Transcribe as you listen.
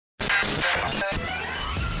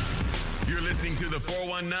You're listening to the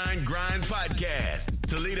 419 Grind Podcast,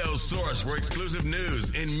 Toledo's source for exclusive news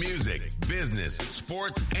in music, business,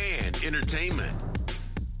 sports, and entertainment.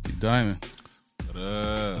 Diamond. What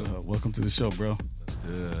up? Welcome to the show, bro. That's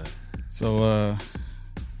good. So,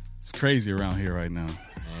 it's crazy around here right now.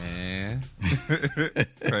 Man.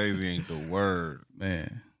 Crazy ain't the word.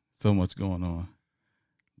 Man, so much going on.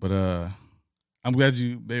 But I'm glad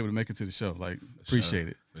you be able to make it to the show. Like, appreciate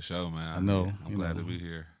it. For sure, man. I know. I'm glad to be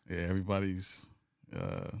here. Yeah, everybody's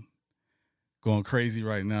going crazy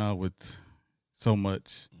right now with so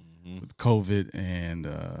much with COVID and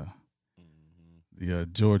the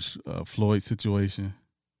George Floyd situation.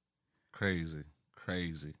 Crazy.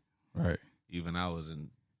 Right. Even I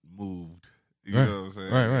wasn't moved. You Right. know what I'm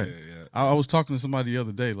saying? Right. Yeah. I was talking to somebody the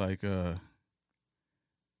other day, like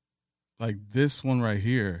this one right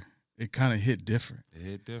here, it kind of hit different. It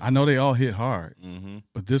hit different. I know they all hit hard, Mm-hmm.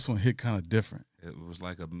 but this one hit kind of different. It was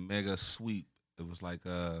like a mega sweep. It was like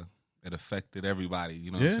it affected everybody. You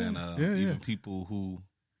know what I'm saying? Even people who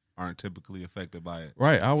aren't typically affected by it.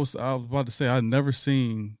 Right. I was about to say I've never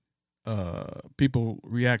seen people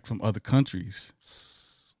react from other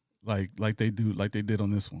countries like they did on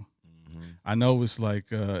this one. Mm-hmm. I know it's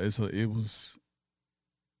like it was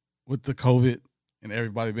with the COVID and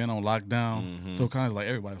everybody being on lockdown. Mm-hmm. So kind of like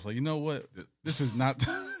everybody was like, you know what? This is not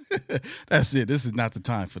that's it. This is not the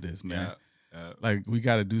time for this, man. Yeah. Like, we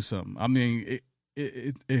got to do something. I mean,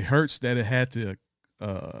 it hurts that it had to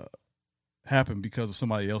happen because of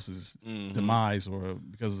somebody else's demise or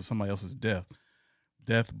because of somebody else's death.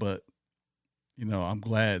 But, you know, I'm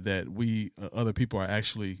glad that we other people are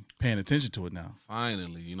actually paying attention to it now.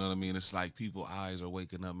 Finally, you know what I mean? It's like people's eyes are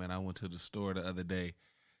waking up, man. I went to the store the other day,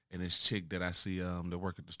 and this chick that I see that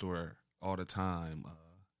work at the store all the time,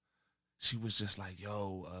 she was just like,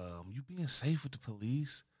 yo, you being safe with the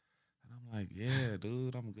police? And I'm like, yeah,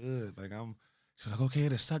 dude, I'm good. She's like, okay,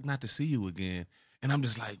 it suck not to see you again. And I'm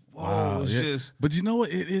just like, whoa, Wow, it's yeah. just. But you know what?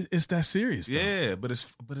 It's that serious, though. Yeah, but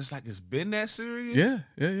it's like it's been that serious.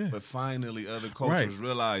 Yeah. But finally, other cultures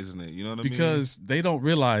realizing it. You know what I mean? Because they don't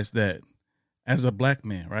realize that as a black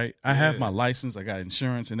man, right? I have my license, I got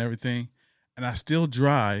insurance and everything, and I still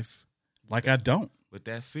drive like I don't. With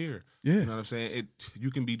that fear. Yeah. You know what I'm saying?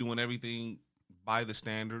 You can be doing everything by the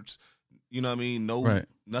standards. You know what I mean?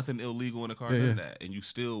 Nothing illegal in the car, none of that. And you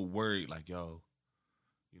still worried like, yo,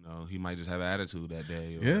 you know, he might just have an attitude that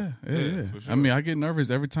day. Yeah. For sure. I mean, I get nervous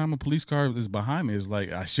every time a police car is behind me. It's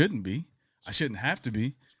like, I shouldn't be. I shouldn't have to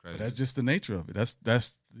be. But that's just the nature of it.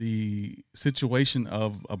 That's the situation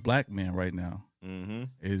of a black man right now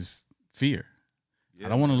is fear. Yeah, I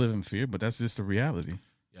don't want to live in fear, but that's just the reality.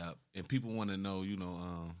 Yeah. And people want to know, you know, I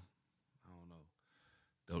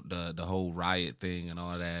don't know, the whole riot thing and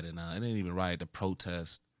all that. And it ain't even riot, the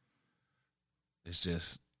protest. It's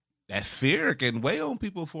just that fear can weigh on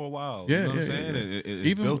people for a while. Yeah, you know what I'm saying?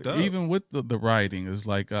 It's built up. Even with the rioting, it's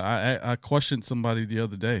like I questioned somebody the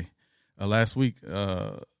other day, last week.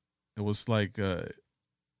 It was like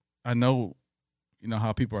I know, you know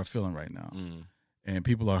how people are feeling right now, and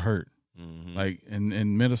people are hurt. Mm-hmm. Like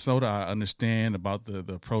in Minnesota, I understand about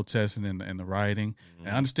the protesting and the rioting, and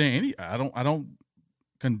I understand I don't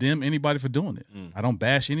condemn anybody for doing it. I don't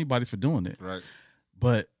bash anybody for doing it. Right.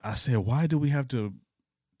 But I said, why do we have to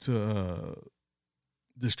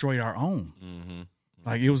destroy our own?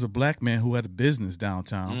 Like, it was a black man who had a business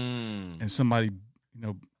downtown, and somebody, you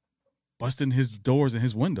know, busting his doors and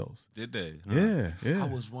his windows. Did they? Huh? Yeah. I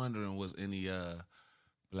was wondering, was any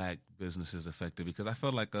black businesses affected? Because I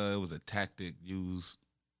felt like it was a tactic used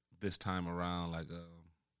this time around. Like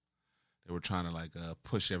they were trying to like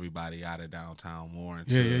push everybody out of downtown more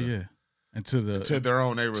into into their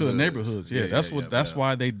own neighborhoods. To the neighborhoods. Yeah, that's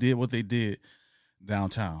why they did what they did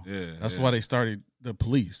downtown. That's why they started the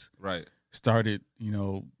police. Right. Started, you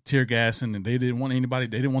know, tear gassing, and they didn't want them down there.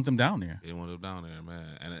 They didn't want them down there, man.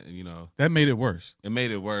 And you know, that made it worse. It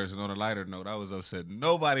made it worse. And on a lighter note, I was upset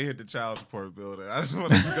nobody hit the child support building. I just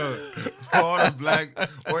want to go for all the black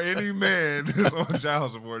or any man that's on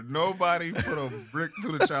child support. Nobody put a brick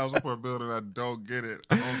through the child support building. I don't get it.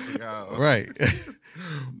 I don't see how. Right.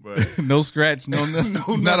 But no scratch, no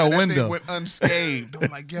not a window. Thing went unscathed. I'm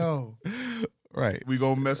like, yo. Right. We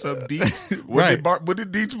gonna mess up Deets. What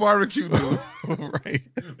did Deets barbecue do? Right.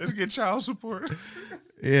 Let's get child support.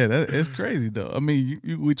 Yeah, it's crazy though. I mean,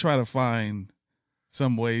 we try to find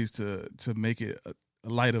some ways to make it a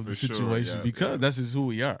light of the situation because that's just who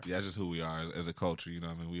we are. Yeah, that's just who we are as a culture. You know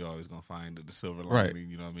what I mean? We always gonna find the silver lining. Right.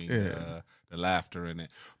 You know what I mean? Yeah. The laughter in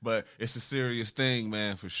it. But it's a serious thing,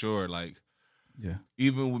 man, for sure. Like,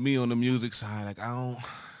 even with me on the music side, like I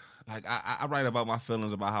like I write about my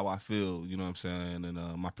feelings, about how I feel, you know what I'm saying,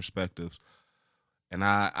 and my perspectives. And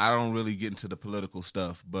I don't really get into the political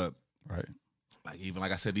stuff, but Right.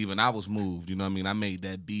 like I said, even I was moved, you know what I mean? I made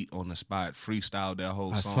that beat on the spot, freestyled that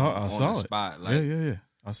whole I song saw on the it. spot. Like, Yeah.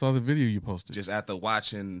 I saw the video you posted. just after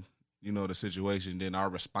watching, you know, the situation, then our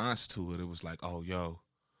response to it was like, oh, yo,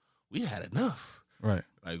 we had enough. Right.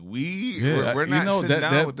 Like Yeah, we're not sitting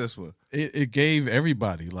down that with this one. It gave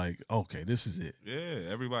everybody like, okay, this is it. Yeah,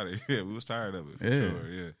 everybody. Yeah, we was tired of it. For Yeah. sure.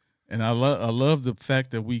 Yeah. And I love the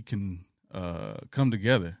fact that we can come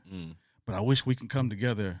together. Mm. But I wish we can come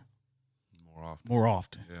together More often. more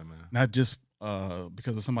often. Yeah, man. Not just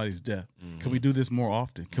because of somebody's death. Mhm. Can we do this more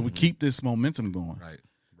often? Can we keep this momentum going? Right.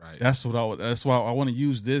 That's why I want to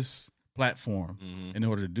use this platform Mhm. in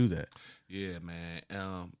order to do that. Yeah, man.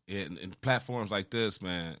 And platforms like this,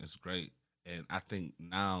 man, it's great. And I think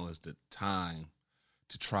now is the time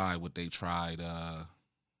to try what they tried,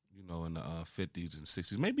 you know, in the 50s and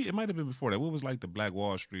 60s. Maybe it might have been before that. What was like the Black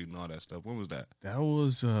Wall Street and all that stuff? When was that? That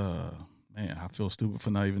was man, I feel stupid for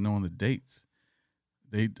not even knowing the dates.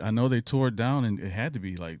 I know they tore it down, and it had to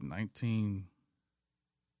be like 19.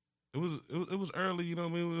 It was early, you know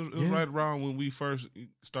what I mean? It was Yeah. right around when we first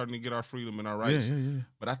starting to get our freedom and our rights. Yeah.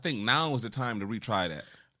 But I think now is the time to retry that.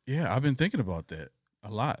 Yeah, I've been thinking about that a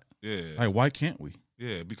lot. Yeah. Like, why can't we?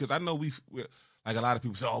 Yeah, because I know we're like a lot of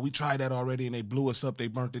people say, oh, we tried that already and they blew us up, they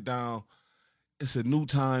burnt it down. It's a new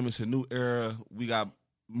time, it's a new era. We got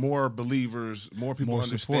more believers, more people More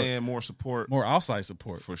understand, more support. More outside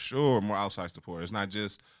support. For sure, more outside support. It's not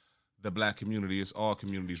just the black community, it's all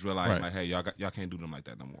communities realizing Right. like, hey, y'all can't do them like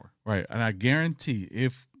that no more. Right. And I guarantee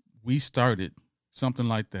if we started something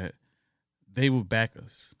like that, they would back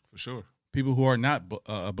us. For sure. People who are not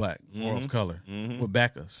black or of Mhm. color Mhm. would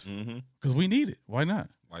back us Mm-hmm. because we need it. Why not?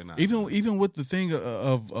 Why not? Even with the thing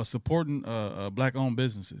of supporting black-owned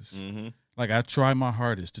businesses, Mm-hmm. like I try my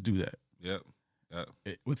hardest to do that. Yep.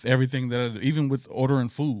 With everything that I do, even with ordering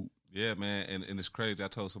food. Yeah, man, and it's crazy. I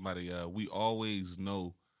told somebody we always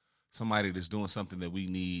know somebody that's doing something that we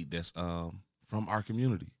need that's from our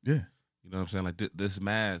community. Yeah. You know what I'm saying? Like these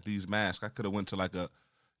masks. I could have went to like an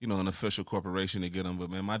official corporation to get them, but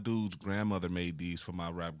man, my dude's grandmother made these for my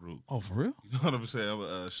rap group. Oh, for real? You know what I'm saying? I'm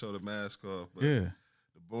gonna show the mask off. But Yeah.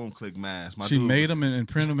 the Boom Click mask. My She dude made them and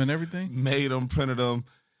printed them and everything? made them, printed them,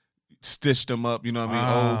 stitched them up. You know what I mean?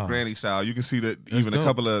 Wow. Old granny style. You can see that That's even dope. a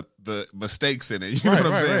couple of the mistakes in it. You Right, know what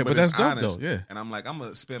I'm right, saying? right. But it's that's dope, honest. though, yeah. And I'm like, I'm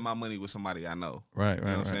gonna spend my money with somebody I know. Right, You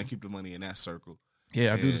know what I'm saying? Keep the money in that circle.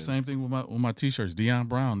 Yeah, I do the And- same thing with my t-shirts. Deion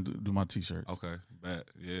Brown do my t-shirts. Okay, bet.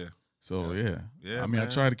 Yeah. So Yeah. yeah. Yeah, I mean, man.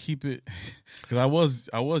 I try to keep it because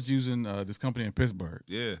I was using this company in Pittsburgh.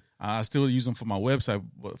 Yeah. I still use them for my website,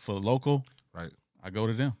 but for local, Right. I go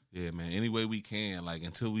to them. Yeah, man. Any way we can, like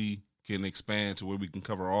until we can expand to where we can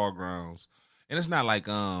cover all grounds. And it's not like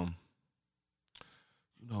I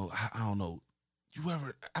don't know.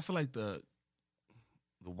 I feel like the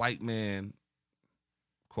white man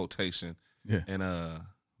quotation Yeah. and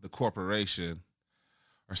the corporation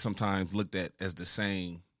are sometimes looked at as the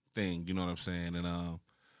same thing, you know what I'm saying? And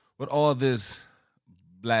with all this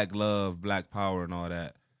black love, black power and all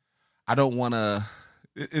that, I don't want to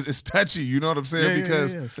it's touchy, you know what I'm saying? Yeah,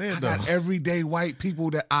 Because yeah. Say it, I got though. everyday white people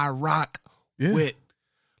that I rock Yeah. with.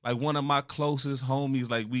 Like one of my closest homies,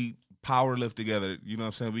 like we power lift together. You know what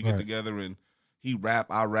I'm saying? We get Right. together and he rap,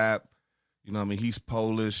 I rap. You know what I mean? He's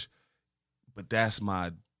Polish, but that's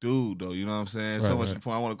my dude though. You know what I'm saying? So Right, much to right. the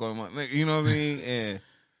point I want to go to my, you know what I mean? And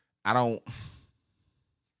I don't, you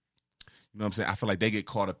know what I'm saying? I feel like they get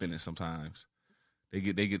caught up in it sometimes. They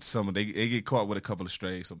get caught with a couple of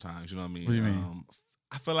strays sometimes. You know what I mean? What do you mean?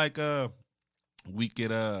 I feel like we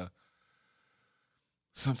get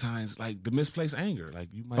sometimes like the misplaced anger. Like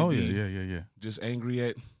you might Oh be yeah. just angry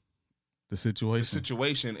at The situation. the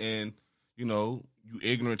situation, and you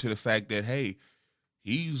ignorant to the fact that hey,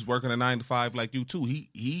 he's working a 9 to 5 like you too.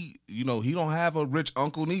 He don't have a rich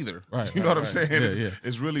uncle neither. Right, You know right, what I'm right. saying? Yeah,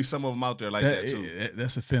 It's really some of them out there like that too.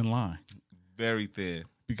 That's a thin line Very thin.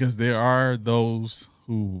 because there are those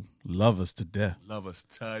who love us to death. Love us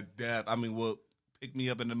to death. I mean, well, pick me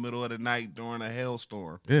up in the middle of the night during a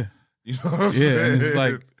hailstorm. Yeah. You know what I'm Yeah, saying? and it's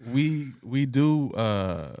like we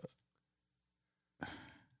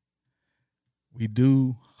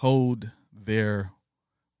do hold their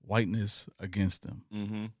whiteness against them,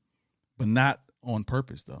 mm-hmm. but not on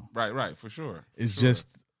purpose though. Right, for sure. It's Sure. just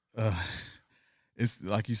it's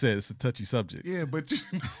like you said, it's a touchy subject. Yeah, but you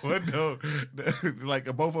know what though? Like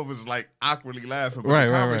both of us like awkwardly laughing. But Right,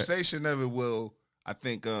 the right, right. conversation of it will, I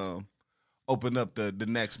think, open up the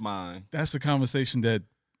next mind. That's a conversation that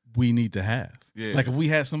we need to have. Yeah. Like if we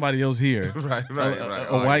had somebody else here, right.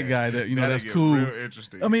 a white guy that that's get cool. Real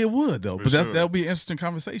interesting. I mean, it would though, For but sure. that'll be an interesting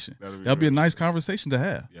conversation. That'll be a nice conversation to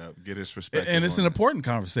have. Yeah, get his perspective. And it's on an it. important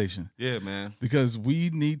conversation. Yeah, man. Because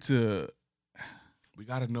we need to. We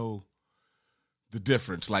got to know the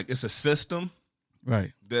difference. Like it's a system,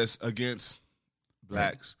 right, that's against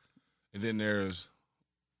blacks, and then there's,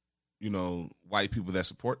 white people that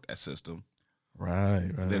support that system. Right.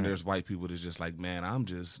 And then there's white people that's just like, man, I'm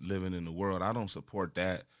just living in the world. I don't support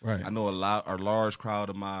that. Right. I know a large crowd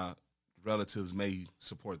of my relatives may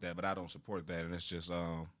support that, but I don't support that. And it's just, you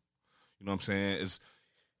know what I'm saying? It's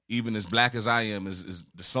even as black as I am is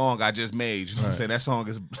the song I just made. You know what I'm saying? That song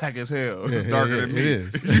is black as hell. It's darker than me. It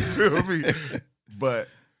is. You feel me? But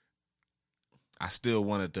I still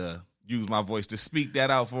wanted to use my voice to speak that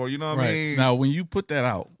out for, you know what I mean? Now, when you put that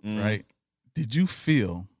out, right, did you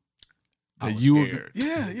feel that I was you scared. were,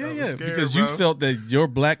 yeah, scared, because bro. you felt that your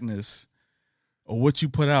blackness or what you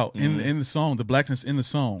put out in the song, the blackness in the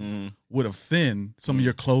song would offend some of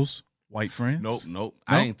your close white friends? Nope.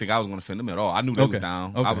 I didn't think I was going to offend them at all. I knew they was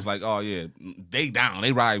down. Okay. I was like, oh, yeah, they down.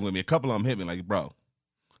 They riding with me. A couple of them hit me like, bro,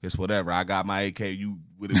 it's whatever. I got my AK. You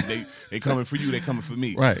with it. They coming for you. They coming for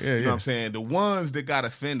me. Right, You know what I'm saying? The ones that got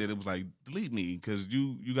offended, it was like, delete me because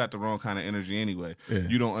you got the wrong kind of energy anyway. Yeah.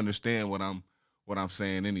 You don't understand what I'm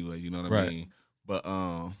saying anyway. You know what I mean? But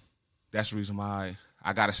that's the reason why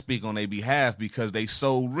I got to speak on their behalf because they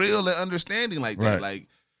so real and understanding like that. Right.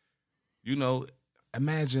 Like,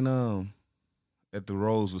 imagine if the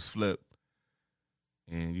roles was flipped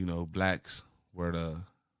and, blacks were the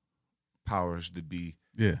powers to be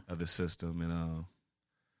of the system and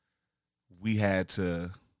we had to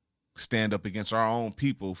stand up against our own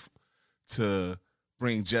people to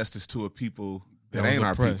bring justice to a people that ain't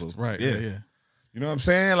our oppressed. people. Right, Yeah. yeah. You know what I'm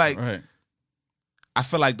saying? Like, Right. I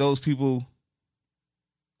feel like those people,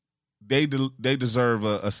 they deserve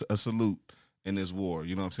a salute in this war.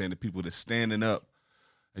 You know what I'm saying? The people that's standing up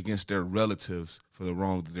against their relatives for the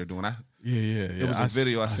wrong that they're doing. It was a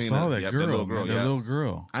video I seen. Saw that that girl, little girl. man, that little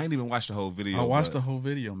girl. I ain't even watched the whole video. I watched the whole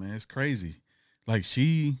video, man. It's crazy. Like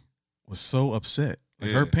she was so upset.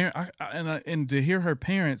 Like her parent, and to hear her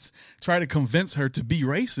parents try to convince her to be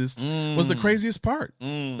racist was the craziest part.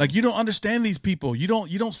 Like you don't understand these people. You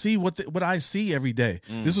don't see what I see every day.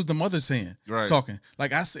 This was the mother saying, talking.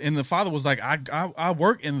 Like and the father was like, I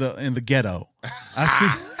work in the ghetto. I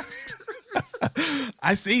see.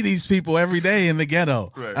 I see these people every day in the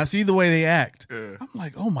ghetto. Right. I see the way they act. Yeah. I'm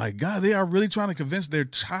like, oh my God, they are really trying to convince their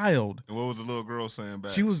child. And what was the little girl saying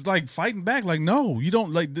back? She was like fighting back, like, no, you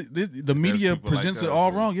don't like the media presents like it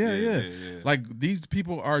all wrong. Yeah. Like these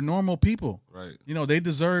people are normal people. Right. They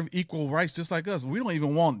deserve equal rights just like us. We don't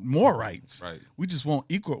even want more rights. Right. We just want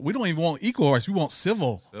equal. We don't even want equal rights. We want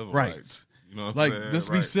civil rights. You know what I'm saying? Like, let's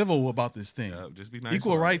be civil about this thing. Yeah, just be nice.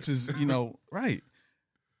 Equal rights is, right.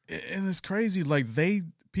 And it's crazy. Like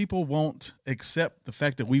people won't accept the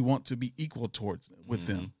fact that we want to be equal with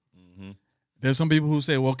them. Mm-hmm. There's some people who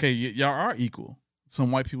say, well, okay, y'all are equal.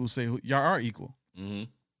 Some white people say, y'all are equal. Mm-hmm.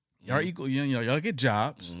 Y'all are equal. Y'all get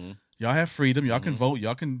jobs. Mm-hmm. Y'all have freedom. Y'all can vote.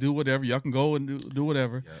 Y'all can do whatever. Y'all can go and do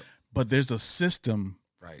whatever. Yep. But there's a system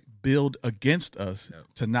built against us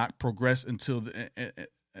to not progress until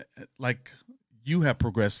like you have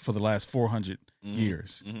progressed for the last 400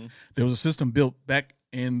 years. Mm-hmm. There was a system built back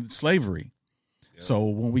in slavery. Yep. So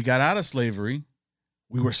when we got out of slavery,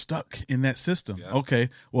 we were stuck in that system. Yep. Okay,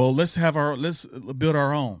 well, let's build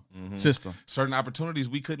our own system. Certain opportunities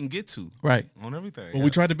we couldn't get to. Right. On everything. But we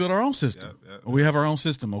tried to build our own system. We have our own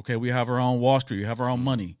system. Okay, we have our own Wall Street. We have our own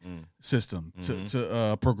money system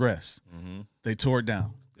to progress. They tore it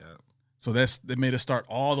down. So they made us start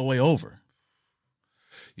all the way over.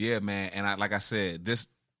 Yeah, man. And like I said,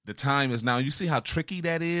 the time is now. You see how tricky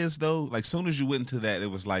that is, though? Like, soon as you went into that, it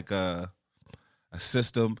was like a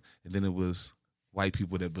system, and then it was white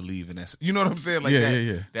people that believe in that. You know what I'm saying? Like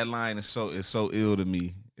that line is so ill to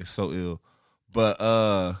me. It's so ill. But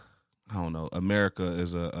I don't know. America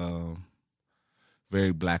is a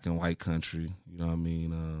very black and white country. You know what I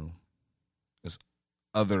mean? There's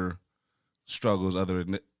other struggles, other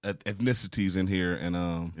ethnicities in here, and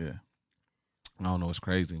I don't know. It's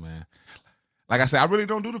crazy, man. Like I said, I really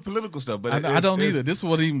don't do the political stuff, but I don't either. This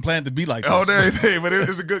wasn't even planned to be like this. Oh, everything, but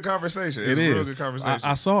it's a good conversation. It's a real good conversation.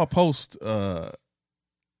 I saw a post. I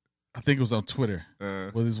think it was on Twitter, where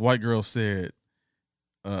this white girl said,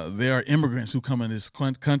 "There are immigrants who come in this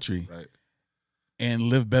country and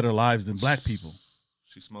live better lives than black people."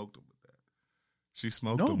 She smoked them with that. She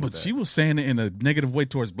smoked them. No, but she was saying it in a negative way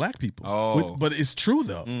towards black people. Oh, but it's true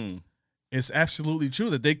though. It's absolutely true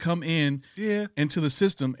that they come into the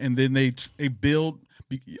system and then they build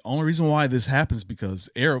only reason why this happens because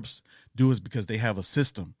Arabs do is because they have a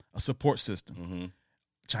system, a support system. Mm-hmm.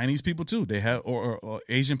 Chinese people too, they have, or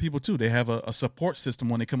Asian people too, they have a support system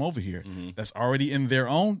when they come over here that's already in their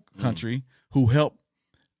own country who help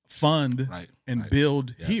fund and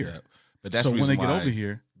build here. Yeah. But that's so the when they reason get why over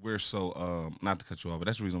here, we're so not to cut you off, but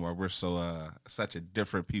that's the reason why we're so such a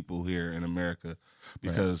different people here in America,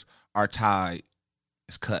 because our tie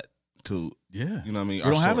is cut to you know what I mean. We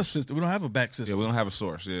don't have a system. We don't have a back system. Yeah, we don't have a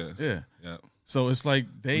source. Yeah. So it's like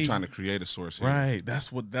we're trying to create a source here. Right.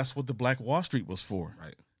 That's what the Black Wall Street was for.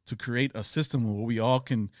 Right. To create a system where we all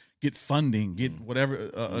can get funding, get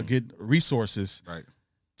whatever, get resources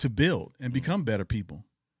to build and become better people.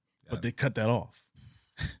 But they cut that off.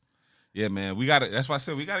 Yeah, man. We gotta that's why I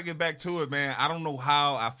said we gotta get back to it, man. I don't know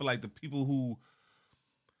how. I feel like the people who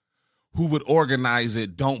would organize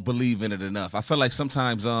it don't believe in it enough. I feel like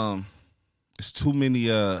sometimes it's too many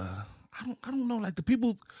I don't know, like the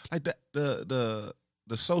people like the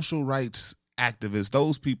social rights activists,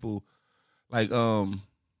 those people, like I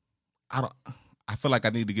feel like I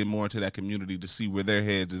need to get more into that community to see where their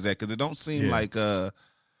heads is at, because it don't seem like they're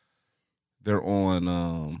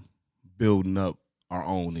on building up our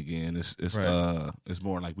own again. It's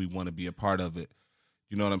more like we want to be a part of it.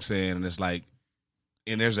 You know what I'm saying? And it's like,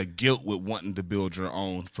 and there's a guilt with wanting to build your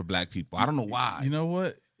own for Black people. I don't know why. You know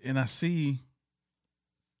what? And I see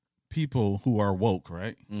people who are woke,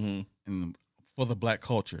 right? Mm-hmm. And for the Black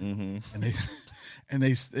culture, mm-hmm.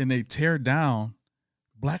 and they tear down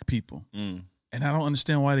Black people, and I don't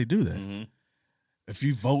understand why they do that. Mm-hmm. If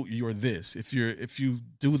you vote, you're this. If you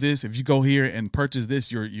do this, if you go here and purchase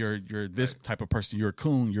this, you're this type of person. You're a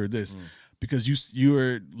coon. You're this because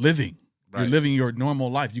you're living. You're living your normal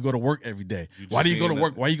life. You go to work every day. Why do you go to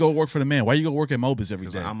work? Why you go work for the man? Why you go work at Mobis every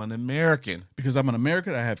day? I'm an American. Because I'm an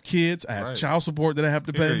American. I have kids. I have child support that I have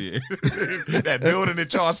to pay. That building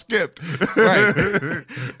that y'all skipped. Right.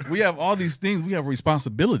 We have all these things. We have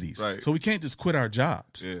responsibilities. Right. So we can't just quit our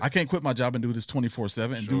jobs. Yeah. I can't quit my job and do this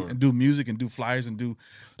 24/7 and do music and do flyers and do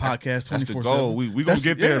podcasts 24/7. That's the goal. We gonna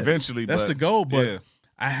get there eventually. That's the goal. But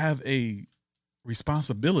I have a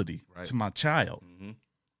responsibility to my child. Mm-hmm.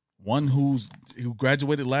 One who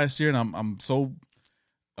graduated last year, and I'm so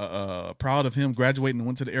proud of him graduating and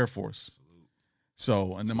went to the Air Force.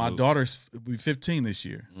 So, and then my daughter's will be 15 this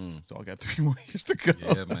year. So I got 3 more years to go.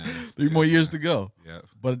 Yeah, man. 3 more years to go. Yeah.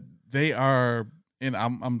 But they are, and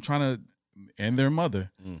I'm trying to, and their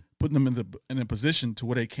mother, putting them in a position to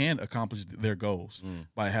where they can accomplish their goals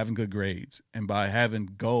by having good grades and by having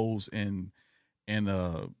goals and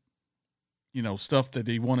you know, stuff that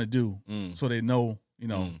they want to do, so they know, you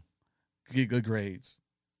know. Get good grades,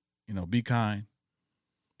 you know, be kind,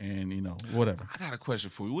 and, you know, whatever. I got a question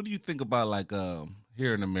for you. What do you think about, like,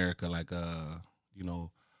 here in America, like, you know,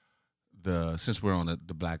 since we're on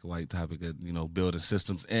the black and white topic of, you know, building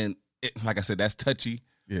systems, and like I said, that's touchy,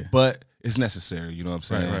 but it's necessary. You know what I'm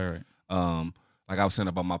saying? Right. Like I was saying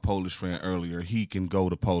about my Polish friend earlier, he can go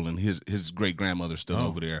to Poland. His great grandmother's still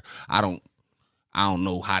over there. I don't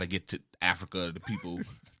know how to get to Africa, the people,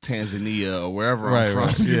 Tanzania or wherever I'm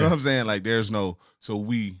from. You know what I'm saying? Like there's no, so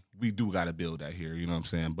we do got to build that here. You know what I'm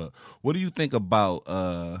saying? But what do you think about,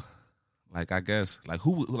 like, I guess, like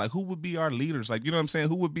who would be our leaders? Like, you know what I'm saying?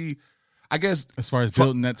 Who would be, I guess, as far as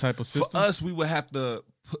building that type of system? For us, we would have to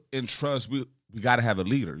put in trust. We got to have a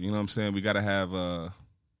leader. You know what I'm saying? We got to have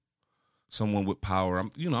someone with power.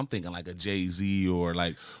 I'm thinking like a Jay-Z or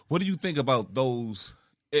like, what do you think about those?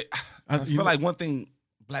 I feel like one thing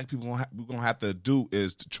Black people we're gonna have to do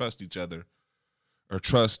is to trust each other, or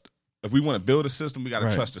trust. If we want to build a system, we got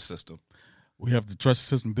to trust the system. We have to trust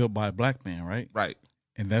the system built by a Black man, right? Right.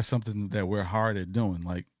 And that's something that we're hard at doing,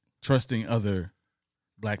 like trusting other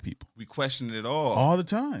Black people. We question it all the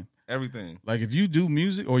time. Everything. Like if you do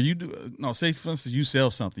music, or you do say for instance you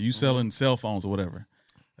sell something, you selling cell phones or whatever.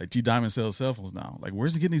 Like T Diamond sells cell phones now. Like,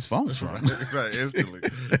 where's he getting these phones from? Right,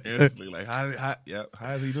 instantly. Like, how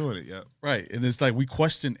is he doing it? Yep. Right, and it's like we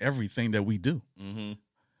question everything that we do.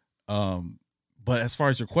 But as far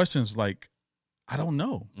as your questions, like, I don't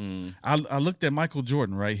know. I looked at Michael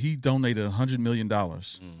Jordan. Right, he donated $100 million.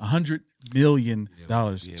 $100 million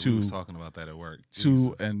to. We was talking about that at work.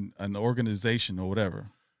 To an organization or whatever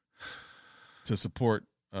to support.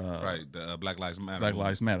 The Black Lives Matter. Black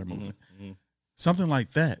Lives Matter movement. Something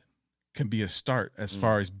like that can be a start as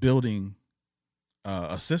far as building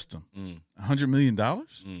a system. $100 million.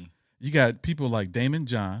 You got people like Damon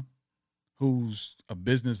John, who's a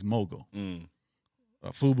business mogul.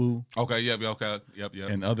 Fubu. Okay. Yep.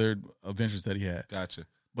 And other ventures that he had. Gotcha.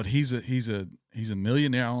 But he's a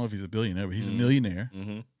millionaire. I don't know if he's a billionaire, but he's a millionaire.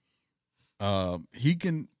 He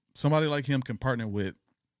can somebody like him can partner with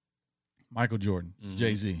Michael Jordan, Mhm.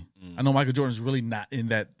 Jay-Z. Mhm. I know Michael Jordan's really not in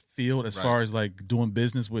that field as Right. far as like doing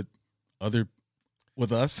business with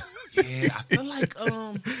us. Yeah, I feel like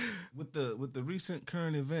with the recent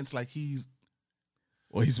current events, like he's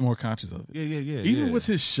Well, he's more conscious of it. yeah. Even with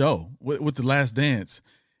his show, with The Last Dance,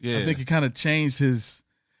 yeah, I think it kind of changed his.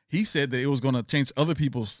 He said that it was going to change other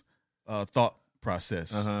people's thought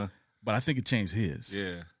process, but I think it changed his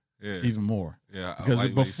yeah, even more. yeah. Because Why you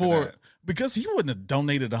say before, that? because he wouldn't have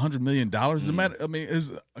donated $100 million. The matter, I mean,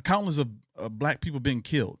 there's countless of black people being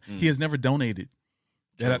killed. He has never donated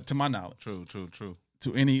that, to my knowledge, True.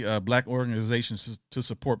 to any black organizations to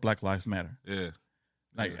support Black Lives Matter, Yeah,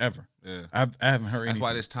 like yeah. ever. yeah. I haven't heard That's anything.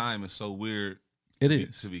 why this time is so weird. It to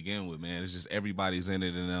is. to begin with, man. It's just everybody's in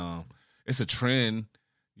it, and it's a trend.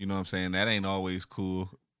 You know what I'm saying? That ain't always cool.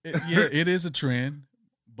 It is a trend,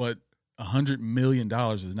 but $100 million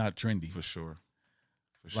is not trendy. For sure.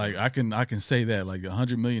 Like I can say that, like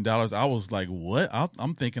 $100 million. I was like, what?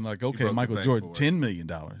 I'm thinking like, okay, broke the Michael bank Jordan, for it. $10 million.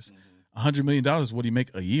 $100 million is what he make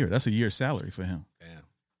a year. That's a year's salary for him.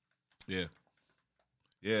 Damn.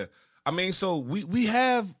 Yeah. I mean, so we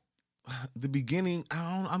have the beginning.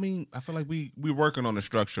 I feel like we're working on the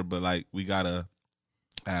structure, but like we gotta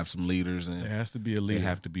have some leaders, and There has to be a they leader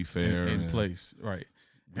have to be fair in and place, right?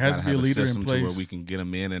 we There has to gotta be a have leader in system to place where we can get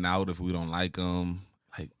them in and out if we don't like them.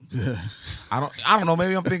 Like, I don't know.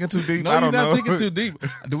 Maybe I'm thinking too deep. No, I don't you're not know. thinking too deep.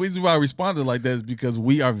 The reason why I responded like that is because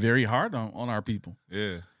we are very hard on our people,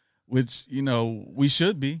 Yeah. which we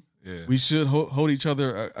should be. Yeah. We should hold each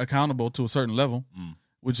other accountable to a certain level,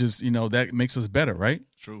 which is that makes us better, right?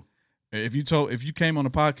 True. If you came on a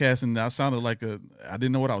podcast and I sounded like I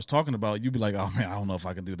didn't know what I was talking about, you'd be like, oh man, I don't know if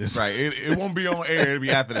I can do this. Right. It won't be on air. It'll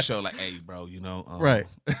be after the show. Like, hey, bro, Right.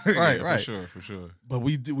 Yeah, Right. For sure. But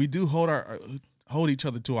we do hold each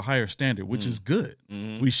other to a higher standard, which is good.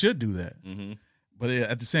 We should do that. Mm-hmm. But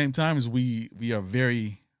at the same time, as we are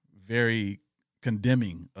very, very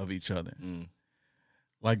condemning of each other.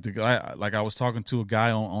 Like the guy, like I was talking to a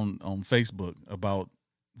guy on Facebook about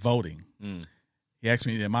voting. He asked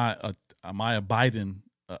me, "Am I a Biden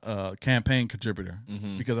campaign contributor?"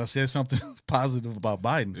 Because I said something positive about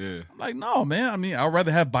Biden. Yeah. I'm like, no, man. I mean, I'd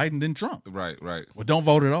rather have Biden than Trump. Right. Well, don't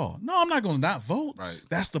vote at all. No, I'm not going to not vote. Right.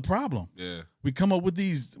 That's the problem. Yeah. We come up with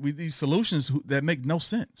these solutions that make no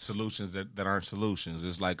sense. Solutions that aren't solutions.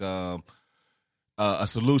 It's like a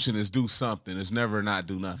solution is do something. It's never not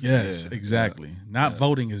do nothing. Yes, Yeah. exactly. Not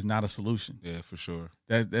voting is not a solution. Yeah, for sure.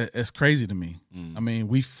 That's crazy to me. I mean,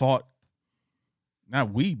 we fought.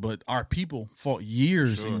 Not we, but our people fought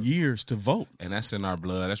years and years to vote. And that's in our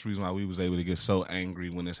blood. That's the reason why we was able to get so angry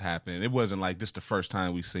when this happened. It wasn't like this the first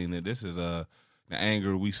time we seen it. This is the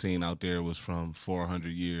anger we seen out there was from 400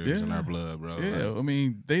 years in our blood, bro. Yeah, Like, I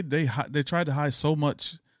mean, they tried to hide so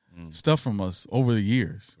much stuff from us over the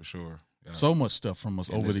years. for sure. Yeah. So much stuff from us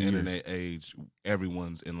in over this the internet years. age,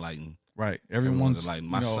 everyone's enlightened. Right. Everyone's enlightened.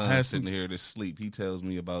 My has son's some, sitting here to sleep. He tells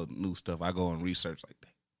me about new stuff. I go and research like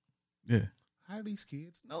that. yeah. How do these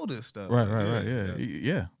kids know this stuff? Right. Like,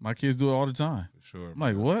 Yeah. My kids do it all the time. For sure. I'm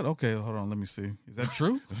like, what? Okay, hold on. Let me see. Is that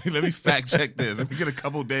true? Let me fact check this. Let me get a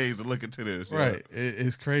couple days to look into this. Yeah. Right.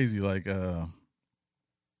 It's crazy. Like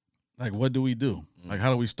what do we do? Like, how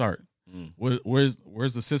do we start? Where's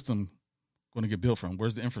the system going to get built from?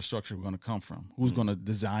 Where's the infrastructure going to come from? Who's going to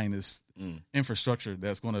design this infrastructure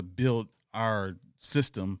that's going to build our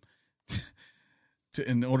system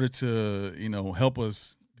in order to help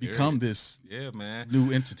us become this man.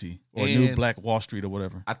 new entity or new Black Wall Street or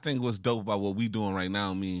whatever? I think what's dope about what we doing right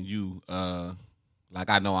now, me and you, like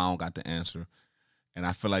I know I don't got the answer. And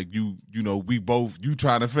I feel like you both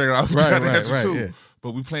trying to figure out Right, the answer too. yeah.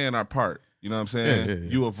 But we playing our part. You know what I'm saying? Yeah.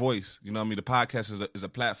 You a voice. You know what I mean? The podcast is a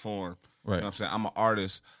platform. Right. You know what I'm saying? I'm an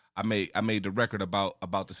artist. I made the record about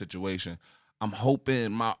the situation. I'm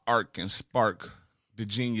hoping my art can spark the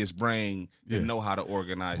genius brain that know how to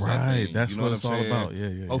organize that Right. thing. That's you know what what it's I'm all saying? about.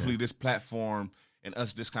 Yeah. Hopefully this platform and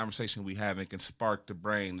this conversation we having can spark the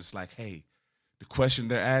brain. It's like, hey, the question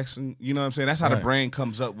they're asking, you know what I'm saying? That's how the Right. brain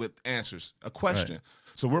comes up with answers, a question. Right.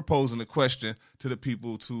 So we're posing a question to the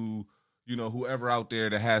people, to, whoever out there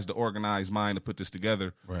that has the organized mind to put this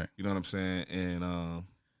together. Right. You know what I'm saying? And,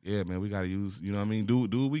 yeah, man, we got to use, you know what I mean? Do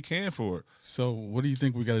what we can for it. So what do you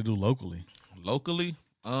think we got to do locally? Locally,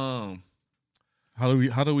 How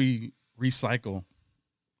do we recycle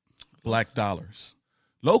Black dollars,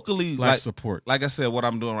 locally, Black support? Like I said, what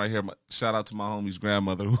I'm doing right here, shout out to my homie's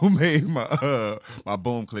grandmother who made my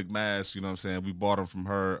Boom Click mask. You know what I'm saying? We bought them from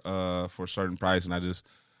her for a certain price, and I just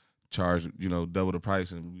charged, double the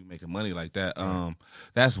price, and we making money like that.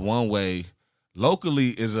 That's one way.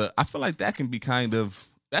 Locally I feel like that can be kind of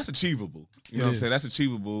that's achievable. You know what I'm saying? That's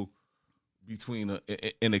achievable between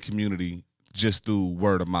in a community just through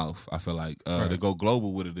word of mouth. I feel like to go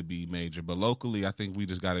global with it to be major, but locally, I think we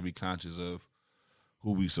just got to be conscious of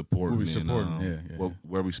who we support, where we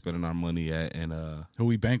spending our money at, and who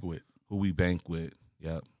we bank with.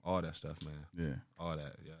 Yep, all that stuff, man. Yeah, all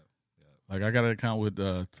that. Yeah. Like I got an account with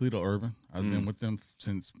Toledo Urban. I've been with them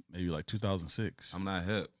since maybe like 2006. I'm not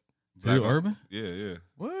hip. Toledo Urban? Yeah.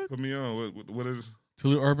 What? Put me on. What is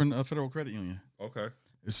Toledo Urban Federal Credit Union? Okay.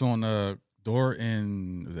 It's on Door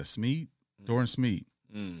and is that Smead? Door and Smead.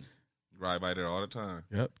 Right by there all the time.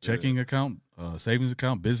 Yep. Checking account, savings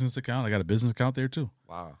account, business account. I got a business account there too.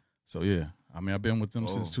 Wow. So yeah. I mean, I've been with them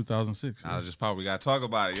since 2006. I just probably got to talk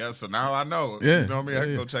about it. Yeah, so now I know. Yeah, you know what I mean? I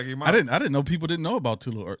can go check him out. I didn't know people didn't know about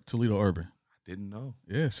Toledo Urban. I didn't know.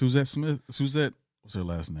 Yeah, Suzette Smith. Suzette, what's her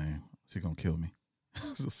last name? She's gonna kill me.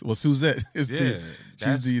 Well, Suzette is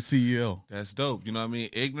she's the CEO. That's dope. You know what I mean?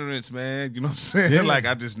 Ignorance, man. You know what I'm saying? Yeah. Like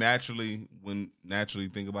I just naturally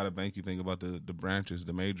think about a bank, you think about the branches,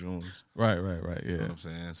 the major ones. Right. Yeah. You know what I'm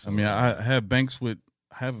saying? So, I mean, I have banks with.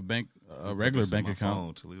 I have a bank, a regular bank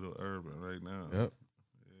account. Toledo Urban right now. Yep.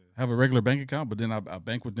 I have a regular bank account, but then I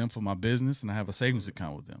bank with them for my business, and I have a savings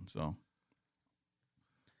account with them. So,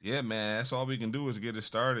 yeah, man, that's all we can do is get it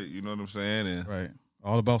started. You know what I'm saying? And right,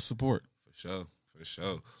 all about support for sure.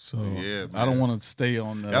 So, yeah, man. I don't want to stay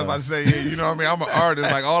on. I was about to say, yeah, you know what I mean? I'm an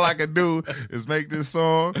artist. Like all I can do is make this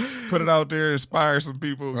song, put it out there, inspire some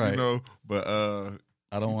people. Right. You know, but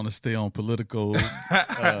I don't want to stay on political.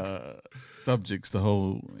 Subjects the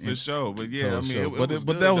whole for sure, but yeah, I mean, it was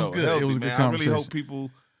but that was good. Healthy, it was a good conversation. I really hope people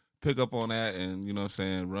pick up on that and you know what I'm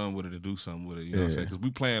saying, run with it and do something with it. You know what I'm saying? Because we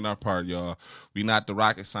playing our part, y'all. We not the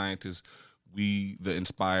rocket scientists. We the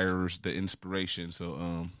inspirers, the inspiration.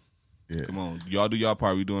 So come on, y'all do y'all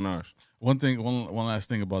part. We doing ours. One last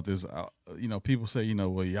thing about this. You know, people say,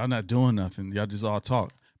 well, y'all not doing nothing. Y'all just all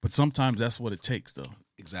talk. But sometimes that's what it takes, though.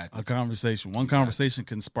 Exactly. A conversation. One conversation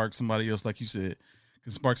can spark somebody else, like you said.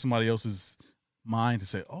 Can spark somebody else's mind to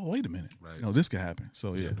say, "Oh, wait a minute, right? This could happen."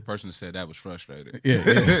 So yeah, the person that said that was frustrated. Yeah.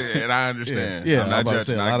 And I understand. Yeah, I'm not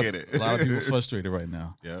judging. I get it. A lot of people frustrated right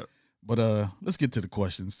now. Yeah, but let's get to the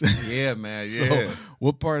questions. Yeah, man. Yeah. So,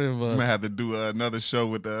 what part of? I'm gonna have to do another show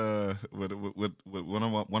with one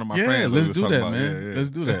of my friends. Yeah, let's do that, man. Yeah. Let's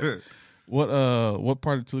do that. What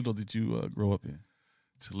part of Toledo did you grow up in?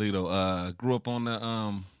 Toledo. Grew up on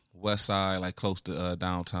the west side, like close to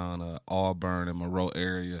downtown Auburn and Monroe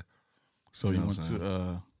area. So you went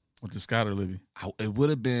to Scott or Libby? It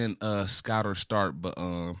would have been Scott or Start, but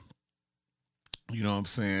you know what I'm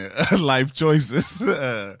saying? Life choices.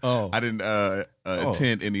 I didn't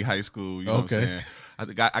attend any high school. You know what I'm saying? I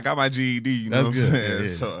think I got my GED. You know what I'm saying? Yeah.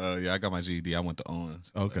 So I got my GED. I went to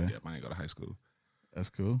Owens. Okay. I didn't go to high school.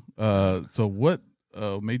 That's cool. So what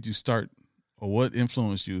made you start, or what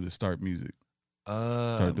influenced you to start music?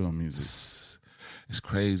 Start doing music. It's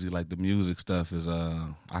crazy. Like the music stuff is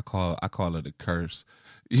I call it a curse.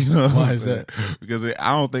 You know why is that? Because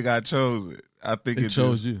I don't think I chose it. I think it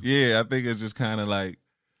chose you. Yeah, I think it's just kind of like,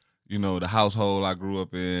 the household I grew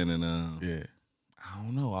up in, and I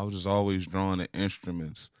don't know. I was just always drawn to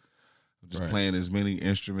instruments. Just playing as many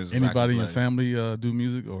instruments. Anybody in your family do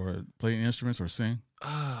music or play instruments or sing?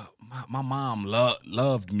 My mom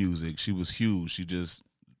loved music. She was huge. She just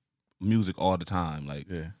music all the time, like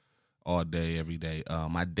all day, every day.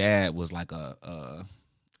 My dad was like a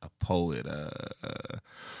poet.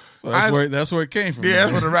 So that's where it came from. Yeah,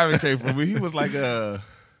 that's where the rapping came from. But he was like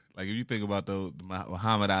if you think about the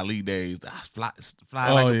Muhammad Ali days, fly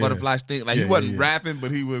like a butterfly sting. Like he wasn't rapping,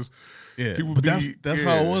 but he was. Yeah, but that's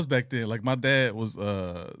how it was back then. Like my dad was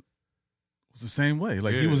the same way.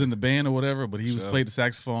 Like he was in the band or whatever, but he was played the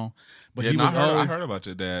saxophone. But he was I heard about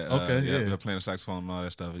your dad. Okay, playing the saxophone and all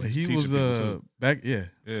that stuff. But he was back. Yeah.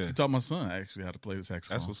 He taught my son actually how to play the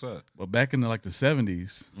saxophone. That's what's up. But back in the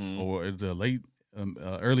 70s or the late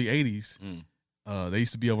early 80s, they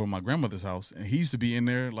used to be over at my grandmother's house, and he used to be in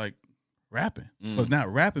there like rapping, but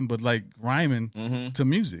not rapping, but like rhyming to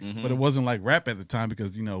music. But it wasn't like rap at the time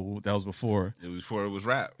because that was before. It was before it was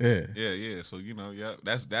rap. Yeah. So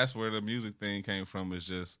that's where the music thing came from. Is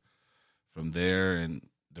just from there and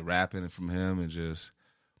the rapping from him and just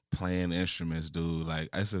playing instruments, dude. Like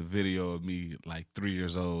it's a video of me like 3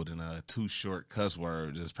 years old and two short cuss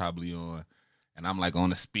words is probably on, and I'm like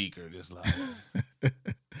on the speaker, just like.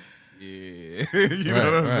 Yeah, you know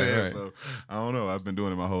what I'm saying. Right. So I don't know. I've been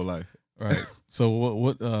doing it my whole life. Right. So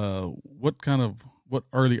what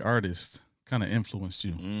early artist kind of influenced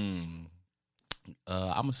you? I'm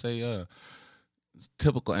gonna say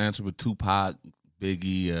typical answer with Tupac,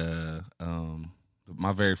 Biggie,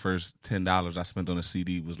 My very first $10 I spent on a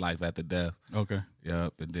CD was Life After Death. Okay.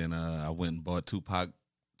 Yep. And then I went and bought Tupac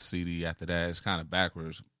CD after that. It's kind of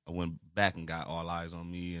backwards. I went back and got All Eyes on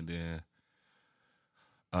Me, and then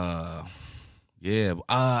I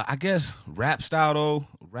guess rap style,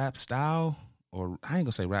 or I ain't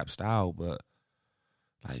gonna say rap style, but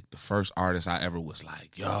like the first artist I ever was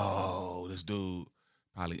like, yo, this dude,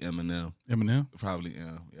 probably Eminem. Probably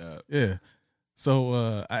yeah. Yeah. So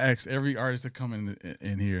I asked every artist that come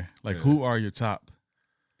in here, like, who are your top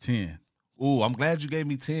 10? Ooh, I'm glad you gave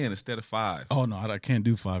me 10 instead of 5. Oh no, I can't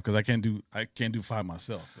do 5 because I can't do 5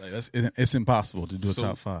 myself. Like it's impossible to do a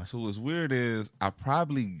top 5. So what's weird is I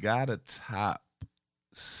probably got a top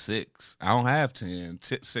 6. I don't have 10,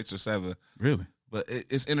 6 or 7. Really? But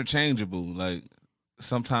it's interchangeable. Like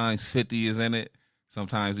sometimes 50 is in it,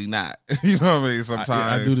 sometimes he not. You know what I mean? Sometimes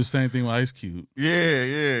I do the same thing with Ice Cube.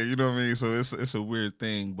 Yeah. You know what I mean? So it's a weird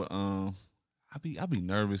thing, but I be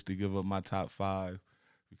nervous to give up my top 5.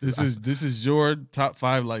 This is your top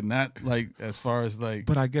 5, like not like as far as like.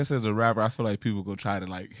 But I guess as a rapper, I feel like people gonna try to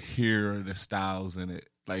like hear the styles in it,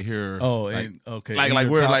 like hear. Oh, like, and okay, like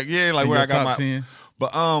where top, like yeah, like where I got my 10.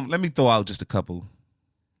 But let me throw out just a couple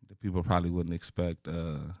that people probably wouldn't expect.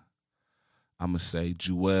 I'm gonna say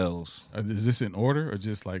Jewels. Is this in order or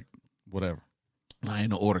just like whatever? I ain't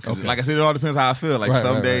no order because, like I said, it all depends how I feel. Like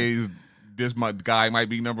some days, this guy might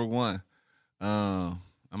be number 1. I'm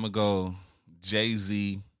gonna go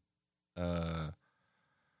Jay-Z,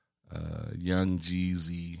 Young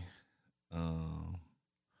Jeezy.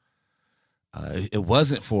 It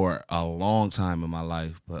wasn't for a long time in my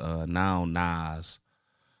life, but now Nas.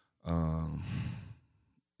 And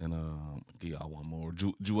give y'all one more.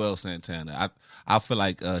 Joel Santana. I feel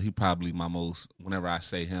like he probably my most. Whenever I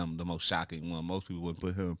say him, the most shocking one. Most people wouldn't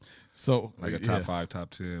put him so like a top 5,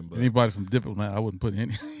 top 10. But anybody from Diplomat, I wouldn't put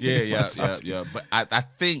any. Yeah. But I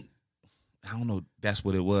think I don't know. That's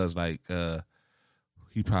what it was. Like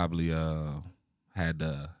he probably had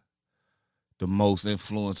the most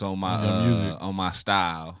influence on my music. On my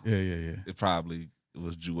style. Yeah. It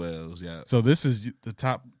was Jewel's. Yeah. So this is the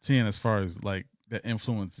top 10 as far as like that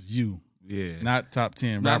influences you. Yeah. Not top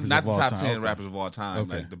 10 Not rappers the of all top time. 10 rappers of all time.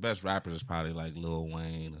 Okay. Like the best rappers is probably like Lil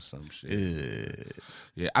Wayne or some shit. Yeah.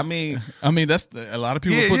 Yeah. I mean that's a lot of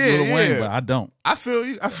people put Lil Wayne, but I don't. I feel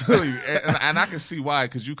you. and I can see why,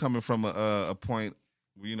 because you coming from a point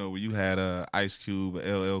where you had Ice Cube,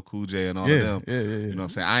 LL Cool J, and all of them. Yeah. You know what I'm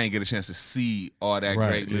saying? I ain't get a chance to see all that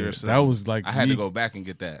great lyricism. That was like I had to go back and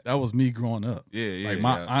get that. That was me growing up. Yeah. Like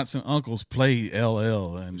my aunts and uncles played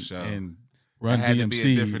LL and Run had to DMC,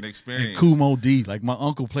 be a different experience. and Kumo D. Like my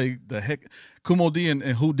uncle played Kumo D and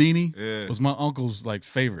Houdini Yeah. was my uncle's like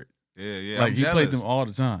favorite. Yeah. Like I'm he jealous. played them all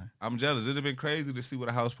the time. I'm jealous. It'd have been crazy to see what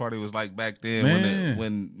a house party was like back then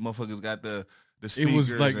when motherfuckers got the speakers. It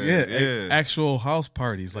was like and, actual house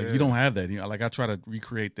parties. Like you don't have that. Like I try to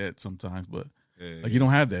recreate that sometimes, but like you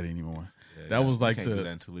don't have that anymore. That was like can't do that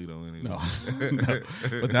in Toledo anyway. No.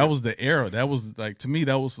 But that was the era. That was like, to me,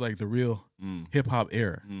 that was like the real hip hop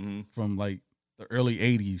era from like the early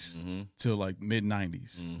 80s till like mid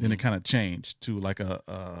 90s. Then it kind of changed to like a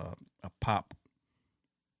pop.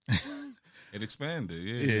 It expanded.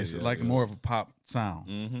 It's like more of a pop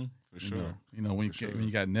sound. For sure. When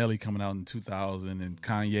you got Nelly coming out in 2000 and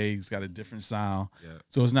Kanye's got a different sound. Yeah.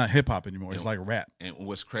 So it's not hip hop anymore. It's like rap. And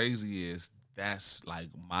what's crazy is that's like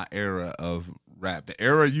my era of rap. The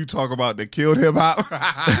era you talk about that killed hip hop.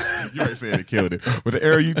 You ain't saying it killed it, but the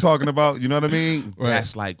era you talking about, you know what I mean? Right.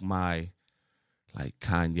 That's like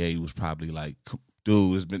Kanye was probably like,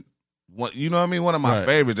 dude, it's been one. You know what I mean? One of my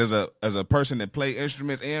favorites as a person that play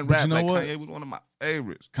instruments and rap. Kanye was one of my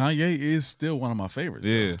favorites. Kanye is still one of my favorites.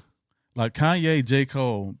 Yeah. Like Kanye, J.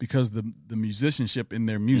 Cole, because the musicianship in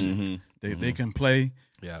their music, they can play,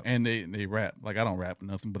 and they rap. Like I don't rap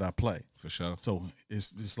nothing, but I play for sure. So it's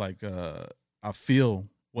just like I feel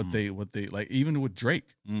what they like. Even with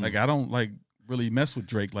Drake, like I don't like really mess with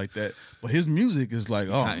Drake like that, but his music is like,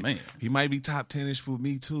 oh man, he might be top 10ish for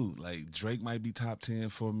me too. Like Drake might be top 10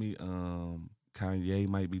 for me. Kanye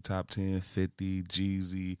might be top 10. 50,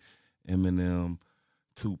 Jeezy, Eminem,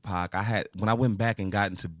 Tupac. When I went back and got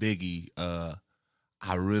into Biggie,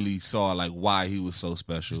 I really saw like why he was so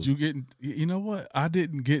special. Did you get? You know what? I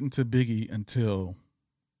didn't get into Biggie until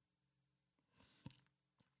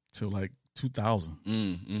like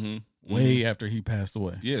 2000, way after he passed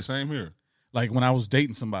away. Yeah, same here. Like when I was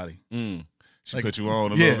dating somebody. She like, put you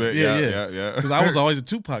on a little bit. Yeah. Because I was always a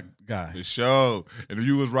Tupac guy. For sure. And if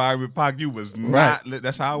you was riding with Pac, you was not.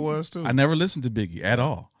 That's how I was too. I never listened to Biggie at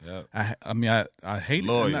all. Yeah. I mean, I hated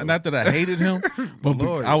Loyal. not that I hated him, but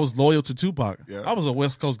Loyal. I was loyal to Tupac. Yeah. I was a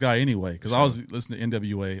West Coast guy anyway because I was listening to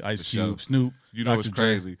NWA, Ice Cube, Snoop. You know Dr. what's Dre.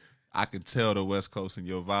 crazy? I can tell the West Coast in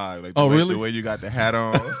your vibe. Like Really? The way you got the hat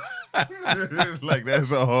on. Like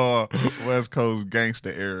that's a whole West Coast gangster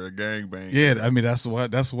era, gangbang. Yeah, I mean that's why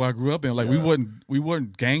I grew up in. Like we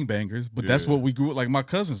weren't gangbangers, but that's what we grew up. Like my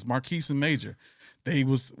cousins, Marquise and Major, they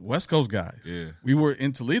was West Coast guys. Yeah. We were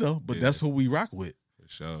in Toledo, but that's who we rock with. For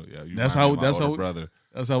sure. Yeah. You That's remind me how of my older brother.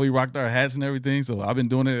 That's how we rocked our hats and everything. So I've been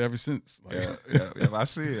doing it ever since. Like, Yeah. I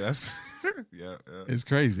see it. Yeah. It's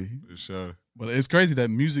crazy. For sure. But it's crazy that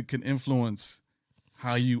music can influence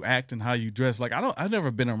how you act and how you dress. Like I've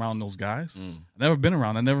never been around those guys. I've never been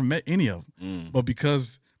around. I never met any of them. But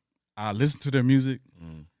because I listened to their music,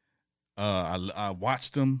 I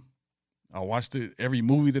watched them. I watched every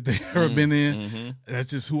movie that they ever been in. That's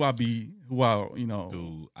just who I you know.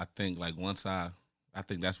 Dude, I think like I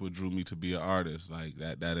think that's what drew me to be an artist. Like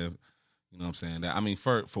that you know what I'm saying? That I mean,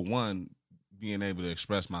 for one, being able to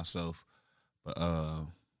express myself, but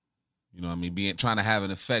you know what I mean, trying to have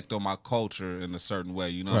an effect on my culture in a certain way.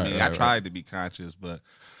 You know what I mean? I tried to be conscious, but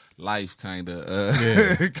life kind of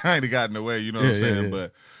got in the way. You know what I'm saying?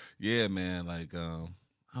 But yeah, man, like I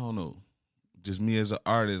don't know, just me as an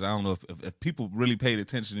artist. I don't know if people really paid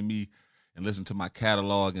attention to me and listened to my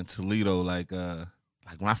catalog in Toledo. Like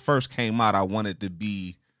when I first came out, I wanted to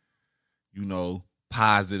be, you know,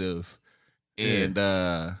 positive and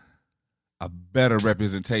a better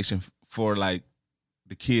representation for like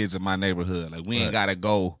the kids in my neighborhood. Like we ain't gotta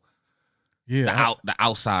go the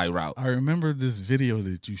outside route. I remember this video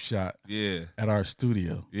that you shot at our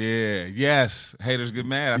studio. Yeah, yes. Haters Get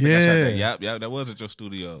Mad. I think I shot that. Yep, that was at your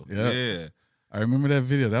studio. Yep. Yeah. I remember that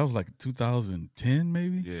video. That was like 2010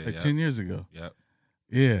 maybe? Yeah. 10 years ago. Yep.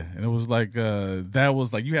 Yeah, and it was like that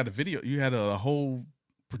was like you had a video, you had a whole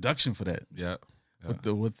production for that. Yep.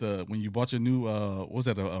 With the when you bought your new what was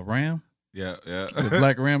that a Ram? Yeah. The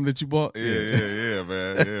black Ram that you bought? Yeah,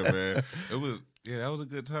 man. Yeah, man. It was that was a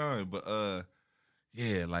good time. But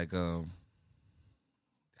like I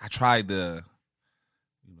tried to,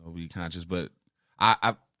 you know, be conscious, but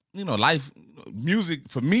I you know, life music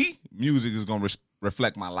for me, music is gonna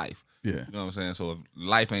reflect my life. Yeah. You know what I'm saying? So if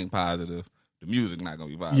life ain't positive, the music not gonna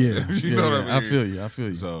be positive. Yeah. You know what I mean? I feel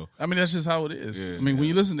you. So I mean that's just how it is. Yeah, I mean when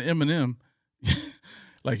you listen to Eminem,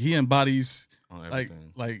 like he embodies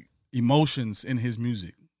like emotions in his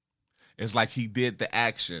music. It's like he did the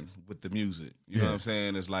action with the music. You know what I'm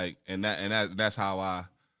saying? It's like and that's how I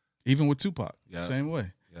even with Tupac, same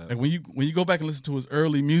way. Yeah. Like when you go back and listen to his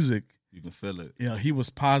early music, you can feel it. You know, he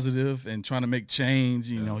was positive and trying to make change.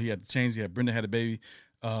 You know, he had to change. He had Brenda had a baby.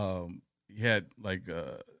 He had like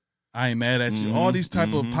I Ain't Mad at You. All these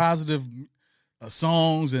type of positive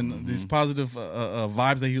songs and these positive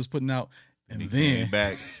vibes that he was putting out. And then came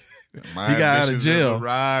back. he got out of jail.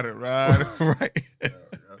 Ride. Right.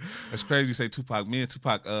 That's crazy you say Tupac. Me and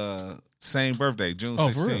Tupac, same birthday, June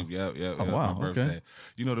 16th. Yep. Oh, wow. My birthday. Okay.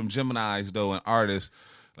 You know, them Geminis, though, and artists,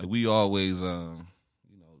 like we always, you know,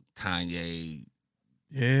 Kanye.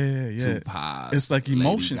 Yeah. Tupac. It's like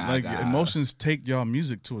emotion. Lady Gaga. Like emotions take y'all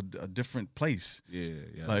music to a different place. Yeah.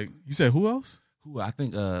 Like you said, who else? Who I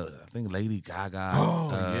think Lady Gaga. Oh,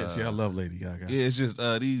 yeah. See, I love Lady Gaga. Yeah, it's just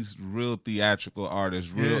these real theatrical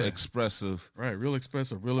artists, real expressive. Right, real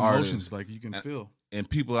expressive, real emotions like you can feel. And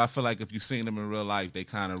people, I feel like if you've seen them in real life, they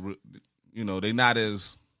kind of, you know, they not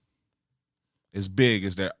as big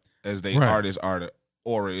as they artist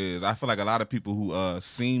aura is. I feel like a lot of people who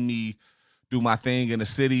seen me do my thing in the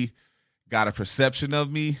city got a perception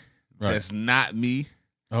of me that's not me.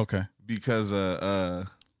 Okay. Because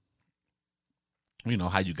you know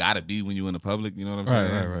how you gotta be when you in the public, you know what I'm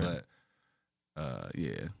saying? Right. But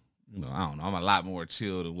you know, I don't know. I'm a lot more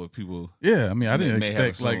chill than what people. Yeah, I mean, I didn't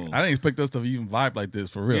expect us to even vibe like this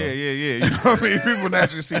for real. Yeah. You know what I mean? People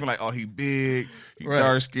naturally see me like, oh, he big, he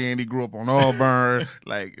dark skinned, he grew up on Auburn.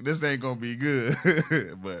 Like this ain't gonna be good.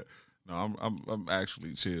 But no, I'm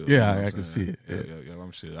actually chill. Yeah, you know I can see it. Yeah,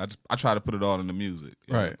 I'm chill. I try to put it all in the music.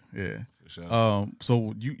 Right. Yeah. For sure.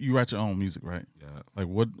 So you write your own music, right? Yeah. Like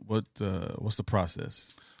what's the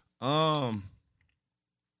process? It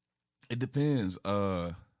depends.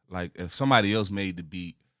 Like if somebody else made the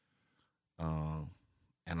beat, and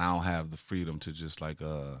I don't have the freedom to just like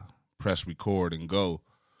press record and go,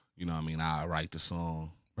 you know what I mean, I write the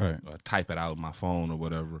song. Right. Or type it out on my phone or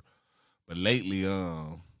whatever. But lately,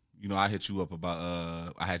 you know, I hit you up about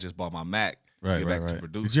I had just bought my Mac Right, get right, back to right.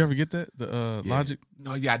 producing. Did you ever get that? The Yeah. Logic?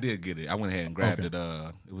 No, yeah, I did get it. I went ahead and grabbed Okay.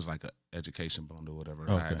 it. It was like an education bundle or whatever.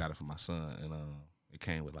 Okay. I got it for my son, and it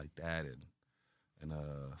came with like that and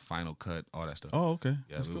Final Cut, all that stuff. Oh, okay.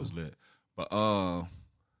 Yeah, That's it cool. was lit. But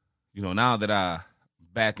you know, now that I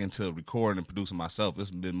back into recording and producing myself,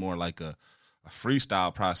 it's been more like a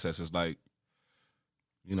freestyle process. It's like,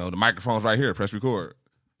 you know, the microphone's right here. Press record.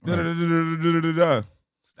 Right.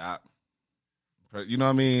 Stop. You know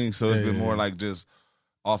what I mean? So it's Yeah, been yeah, more yeah. like just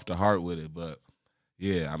off the heart with it. But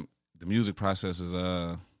yeah, the music process is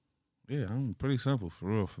I'm pretty simple for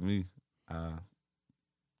real for me.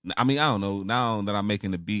 I mean, I don't know. Now that I'm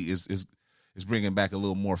making the beat, is bringing back a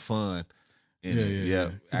little more fun. And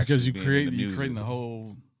Yeah. actually Because you being in create the you're music. creating the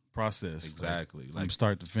whole process. Exactly. Like, Like from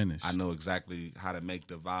start to finish. I know exactly how to make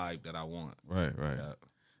the vibe that I want. Right. Yeah.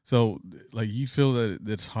 So, like, you feel that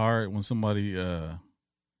it's hard when somebody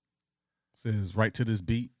says "write to this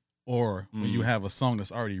beat," or when you have a song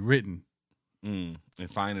that's already written And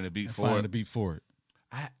finding a beat and for finding it. a beat for it.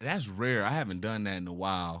 That's rare. I haven't done that in a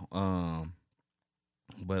while.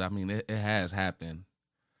 But I mean, it has happened.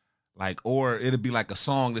 Like, or it'll be like a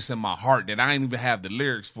song that's in my heart that I ain't even have the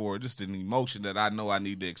lyrics for, just an emotion that I know I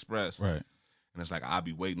need to express. Right. And it's like I'll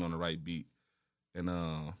be waiting on the right beat. And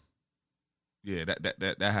yeah,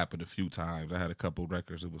 that happened a few times. I had a couple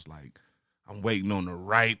records. It was like I'm waiting on the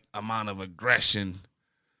right amount of aggression.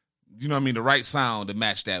 You know what I mean? The right sound to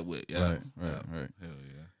match that with. Yeah. Right. Hell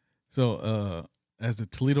yeah. So, as the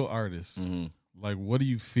Toledo artist, Mm-hmm. like, what do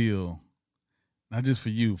you feel? Not just for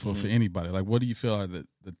you, for anybody. Like, what do you feel are the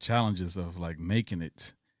challenges of like making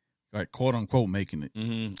it, like quote unquote making it?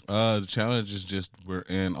 The challenge is just we're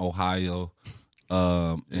in Ohio,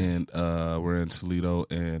 and we're in Toledo,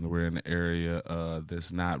 and we're in an area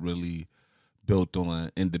that's not really built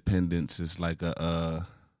on independence. It's like a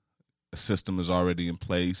system is already in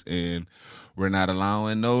place, and we're not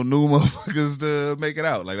allowing no new motherfuckers to make it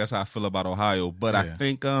out. Like, that's how I feel about Ohio. But I Yeah.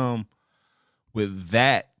 think with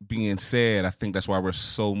that being said, I think that's why we're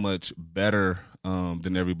so much better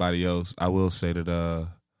than everybody else. I will say that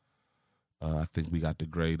I think we got the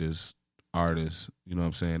greatest artists, you know what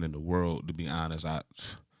I'm saying, in the world, to be honest.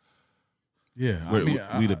 Yeah,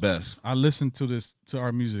 We the best. I listen to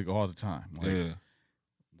our music all the time. Like, Yeah.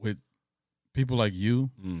 with people like you,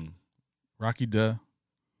 Rocky Duh,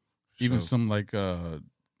 even Sure. some like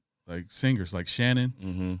singers like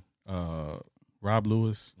Shannon, Mm-hmm. Rob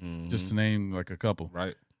Lewis, just to name like a couple.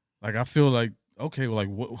 Right. Like, I feel like, okay, well, like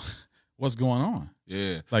what's going on?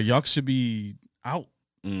 Yeah. Like, y'all should be out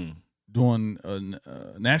doing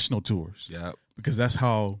national tours. Yeah. Because that's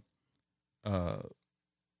how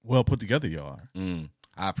well put together you are.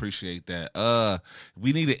 I appreciate that.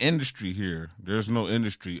 We need an industry here. There's no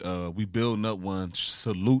industry. We building up one.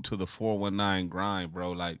 Salute to the 419 grind,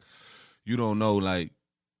 bro. Like, you don't know, like,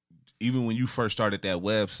 even when you first started that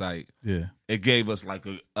website, Yeah. it gave us like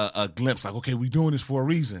a glimpse, like, okay, we doing this for a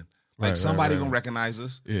reason. Like, Right, somebody right. gonna recognize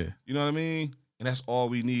us. Yeah. You know what I mean? And that's all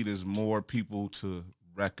we need is more people to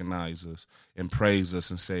recognize us and praise us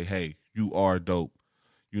and say, hey, you are dope.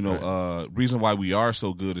 You know, reason why we are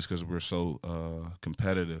so good is because we're so Yeah.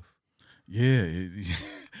 competitive.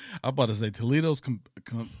 I'm about to say Toledo's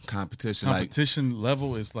Competition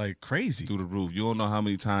level is like crazy. like through the roof. You don't know how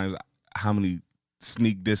many times, how many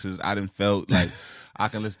sneak disses I done felt. Like, I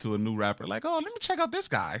can listen to a new rapper, like, oh, let me check out this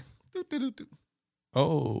guy.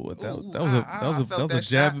 Oh, that Ooh, was a I felt that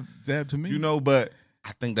jab to me. You know, but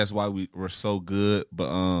I think that's why we're so good.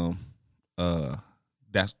 But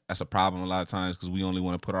that's a problem a lot of times because we only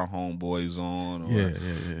want to put our homeboys on, or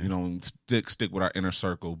Yeah. you know, stick with our inner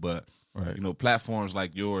circle. But Right. you know, platforms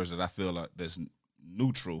like yours that I feel like that's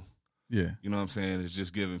neutral. Yeah. You know what I'm saying? It's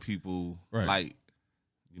just giving people Right. light.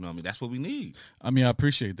 You know what I mean? That's what we need. I mean, I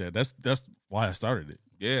appreciate that. That's why I started it.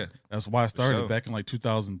 Yeah. That's why I started sure. it back in like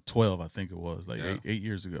 2012, I think it was, like Yeah. eight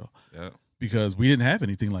years ago. Yeah. Because we didn't have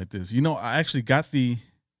anything like this. You know, I actually got the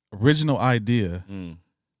original idea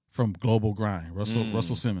from Global Grind,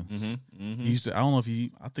 Russell Simmons. He used to,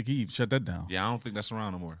 I think he shut that down. Yeah, I don't think that's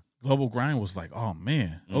around no more. Global Grind was like, oh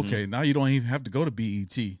man, okay, now you don't even have to go to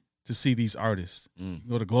BET to see these artists. You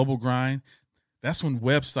go to Global Grind. That's when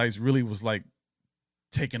websites really was like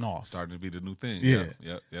taking off. Starting to be the new thing. Yeah.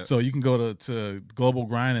 Yeah. So you can go to Global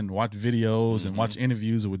Grind and watch videos and watch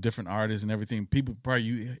interviews with different artists and everything. People probably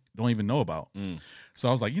you don't even know about. So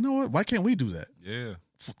I was like, you know what? Why can't we do that? Yeah.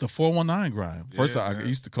 The 419 grind. First, Yeah, I man.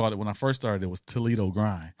 used to call it when I first started. It was Toledo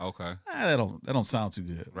grind. Okay. That don't sound too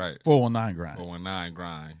good. Right. 419 grind 419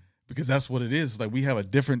 grind. because that's what it is. It's like we have a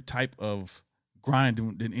different type of grind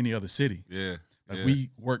than any other city. Yeah. Like yeah. we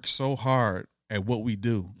work so hard at what we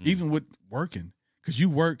do, even with working, because you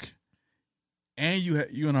work and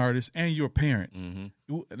you're an artist, and you're a parent.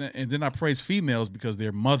 Mm-hmm. And then I praise females because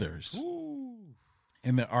they're mothers. Ooh.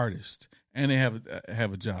 And they're artists, and they have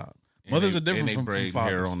a job. And Mothers they, are different and they from braid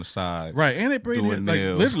fathers. hair on the side, Right? And they braid hair, doing like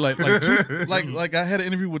nails. literally, like I had an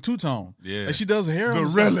interview with Two Tone. Yeah. Like she does hair on the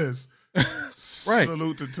side. Gorillas. Right.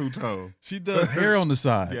 Salute to Two Tone. She does hair on the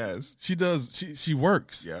side. Yes. She does. She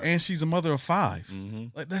works, Yeah. and she's a mother of 5. Mm-hmm.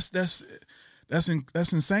 Like that's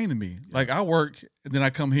insane to me. Like I work, and then I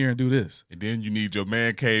come here and do this. And then you need your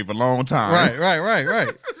man cave a long time.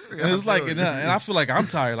 Right. And it's like, and I feel like I'm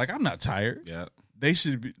tired. Like I'm not tired. Yeah. They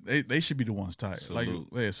should be. They should be the ones tired.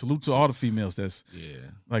 Salute. Like, salute to all the females that's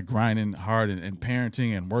like grinding hard and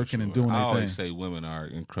parenting and working and doing their I thing. always say women are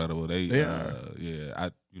incredible. They are.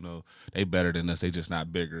 They better than us. They just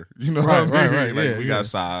not bigger. You know Right, what I mean? right. Like Yeah, we yeah. got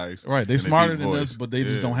size. Right, they and a smarter deep than voice. us, but they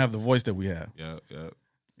just don't have the voice that we have. Yeah.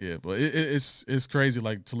 Yeah, but it's crazy.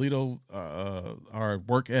 Like Toledo, our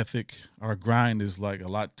work ethic, our grind is like a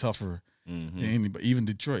lot tougher than anybody, even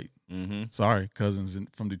Detroit. Mm-hmm. Sorry, cousins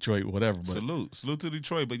from Detroit, whatever. But Salute to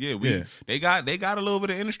Detroit. But Yeah. they got a little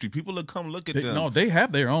bit of industry. People will come look at them. no, they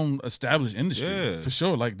have their own established industry Yeah. for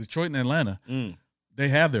sure. Like Detroit and Atlanta, Mm. they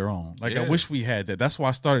have their own. Like I Yeah. wish we had that. That's why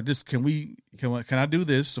I started this. Can I do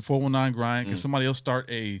this? The 419 grind. Can somebody else start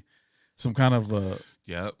some kind of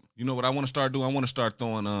Yep. You know what I want to start doing? I want to start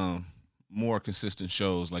throwing more consistent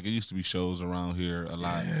shows. Like it used to be shows around here a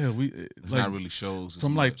lot. Yeah, It's like, not really shows. as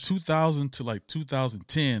from like much. 2000 to like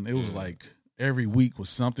 2010. It was Yeah. like every week was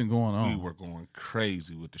something going on. We were going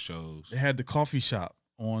crazy with the shows. They had the coffee shop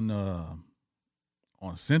on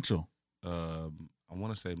Central. I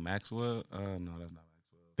want to say Maxwell. No, that's not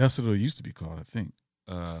Maxwell. That's what it used to be called, I think.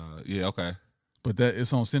 Yeah, okay. But that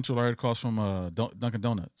it's on Central, right across from Dunkin'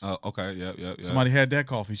 Donuts. Okay, yeah. Somebody had that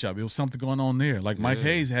coffee shop. It was something going on there. Like Mike Yeah.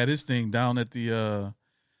 Hayes had his thing down at the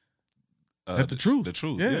Truth. The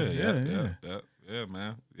Truth. Yeah,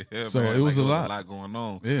 man. Yeah, So man. it was like, a there lot. a lot going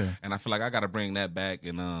on. Yeah. And I feel like I got to bring that back,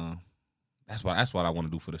 and that's what I want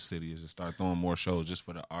to do for the city is to start throwing more shows just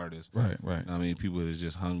for the artists. Right. I mean, people that are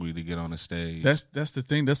just hungry to get on the stage. That's the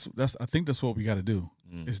thing. That's I think that's what we got to do.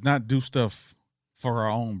 It's not do stuff for our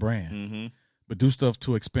own brand, Mm-hmm. but do stuff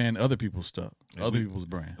to expand other people's stuff, And other we- people's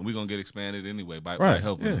brand. And we're going to get expanded anyway by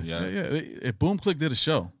helping yeah, them. Yeah. If Boom Click did a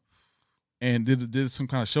show and did some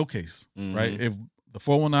kind of showcase, Mhm. right? If the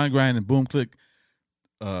 419 Grind and Boom Click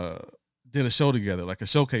did a show together, like a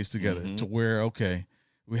showcase together, Mhm. to where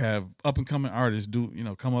we have up and coming artists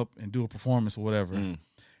come up and do a performance or whatever, Mm.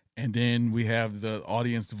 and then we have the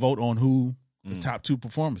audience vote on who the top 2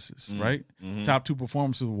 performances, right? Mhm. Top 2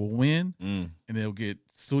 performances will win, and they'll get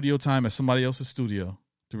studio time at somebody else's studio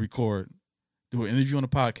to record, do an interview on a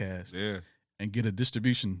podcast, Yeah. and get a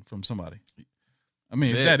distribution from somebody. I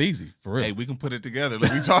mean, it's Yeah. that easy, for real. Hey, we can put it together.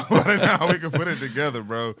 Let me talk about it now. We can put it together,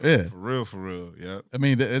 bro. Yeah. For real. Yeah. I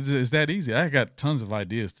mean, it's that easy. I got tons of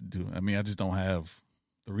ideas to do. I mean, I just don't have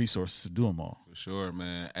the resources to do them all. For sure,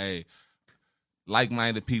 man. Hey,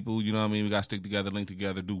 like-minded people, you know what I mean? We got to stick together, link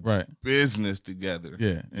together, do Right. business together.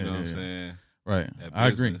 Yeah. You know what I'm saying? Right. That I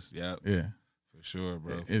agree. business, Yeah, Yeah. for sure,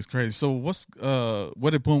 bro. It's crazy. So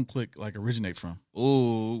where did Boom Click like originate from?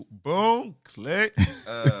 Ooh, Boom Click.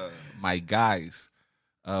 My guys.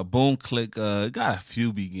 Boom Click got a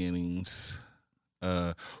few beginnings.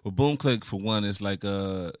 Well, Boom Click, for one, is like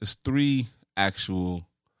it's 3 actual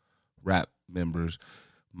rap members.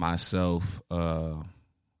 Myself,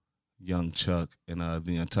 Young Chuck, and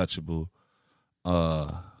The Untouchable.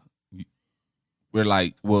 We're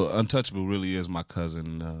like, well, Untouchable really is my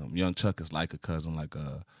cousin. Young Chuck is like a cousin, like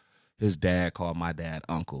his dad called my dad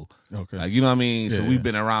uncle. Okay. Like, you know what I mean? So Yeah. we've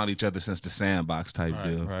been around each other since the Sandbox type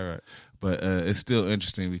deal. Right. But it's still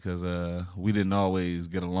interesting because we didn't always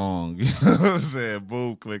get along. You know what I'm saying?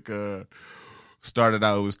 Boom Click started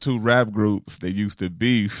out, it was 2 rap groups that used to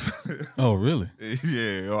beef. Oh, really?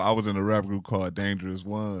 Yeah, I was in a rap group called Dangerous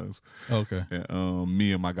Ones. Okay. And,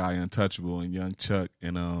 me and my guy Untouchable and Young Chuck,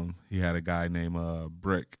 and he had a guy named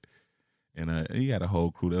Brick, and he had a whole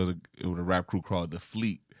crew. It was a rap crew called The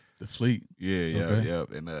Fleet. The Fleet. Yeah,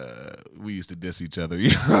 Okay. and we used to diss each other. You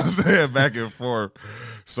know what I'm saying? Back and forth.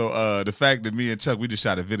 So the fact that me and Chuck, we just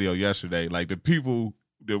shot a video yesterday. Like the people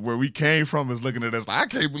that where we came from is looking at us like, I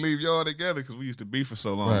can't believe y'all together because we used to be for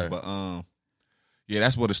so long. Right. But yeah,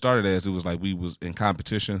 that's what it started as. It was like we was in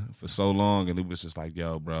competition for so long, and it was just like,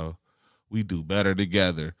 yo, bro, we do better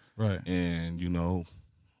together. Right. And we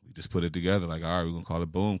just put it together. Like, all right, we're gonna call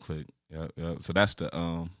it Boom Click. Yeah. So that's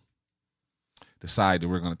the side that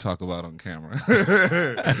we're going to talk about on camera.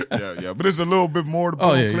 yeah. But it's a little bit more to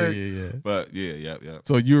Boom Click. Yeah. But yeah.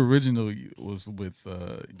 So you originally was with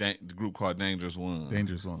The group called Dangerous Ones.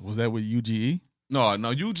 Dangerous One. Was that with UGE? No,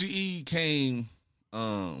 UGE came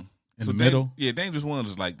in the middle. Dangerous Ones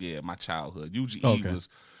was like my childhood. UGE was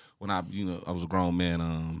when I was a grown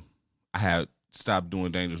man. I had stopped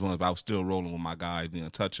doing Dangerous Ones, but I was still rolling with my guy, The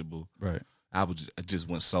Untouchable. Right. I just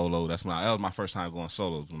went solo. That was my first time going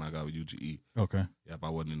solos when I got with UGE. Okay. Yep, I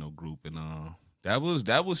wasn't in no group, and that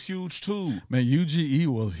was huge too. Man, UGE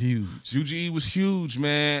was huge. UGE was huge,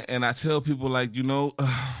 man. And I tell people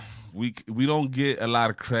we don't get a lot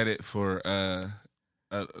of credit for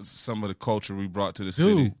some of the culture we brought to the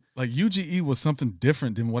city. Like UGE was something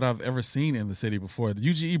different than what I've ever seen in the city before. The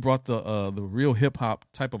UGE brought the real hip hop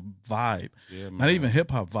type of vibe. Yeah, man. Not even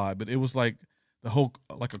hip hop vibe, but it was like the whole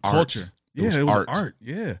like a art. Culture. It was art.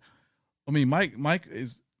 Yeah. I mean, Mike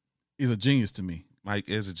is a genius to me. Mike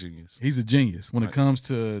is a genius. He's a genius when it comes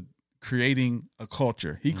to creating a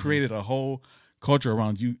culture. He created a whole culture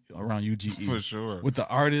around UGE. For sure. With the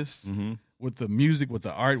artists, with the music, with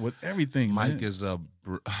the art, with everything. Mike is I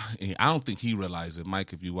don't think he realized it.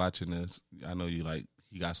 Mike, if you're watching this, I know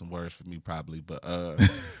he got some words for me probably, but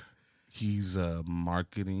he's a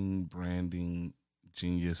marketing, branding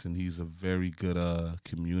genius, and he's a very good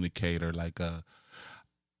communicator.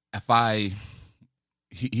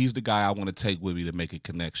 He's the guy I want to take with me to make a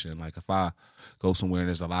connection. Like if I go somewhere and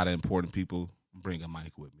there's a lot of important people, bring a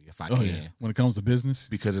Mike with me if I can. Yeah. When it comes to business,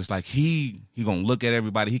 because it's like he gonna look at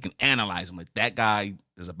everybody. He can analyze them. Like that guy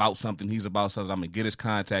is about something. He's about something. I'm gonna get his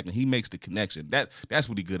contact, and he makes the connection. That's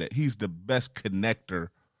what he's good at. He's the best connector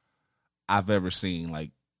I've ever seen. Like,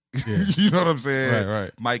 you know what I'm saying?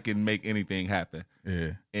 Right. Mike can make anything happen.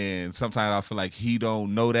 Yeah. And sometimes I feel like he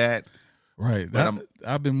don't know that. Right.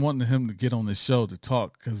 I've been wanting him to get on this show to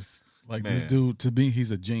talk because. Like, man, this dude, to me,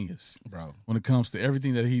 he's a genius, bro. When it comes to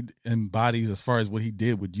everything that he embodies as far as what he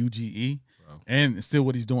did with UGE and still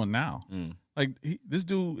what he's doing now. Like, this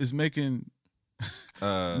dude is making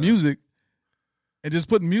music and just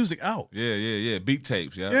putting music out. Yeah. Beat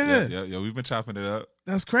tapes. Yeah. We've been chopping it up.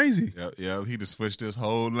 That's crazy. Yeah. He just switched his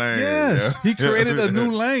whole lane. Yes. Yeah. He created a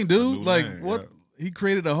new lane, dude. Lane, what? Yeah. He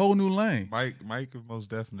created a whole new lane. Mike is most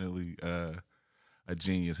definitely a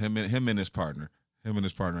genius. Him and his partner. Him and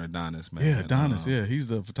his partner Adonis, man. Yeah, Adonis. He's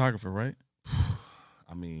the photographer, right?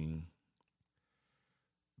 I mean,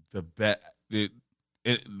 for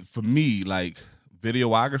me, like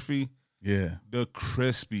videography. Yeah, the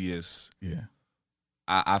crispiest. Yeah,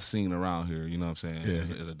 I've seen around here. You know what I'm saying? Yeah,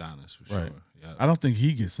 is Adonis for sure. Yeah, I don't think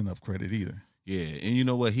he gets enough credit either. Yeah, and you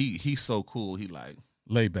know what? He's so cool. He like.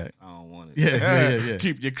 Lay back. I don't want it. Yeah.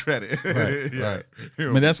 Keep your credit. Right. I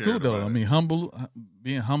mean, that's cool though. I mean,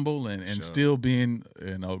 being humble and sure. Still being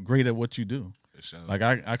great at what you do. For sure. Like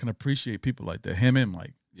I can appreciate people like that. Him and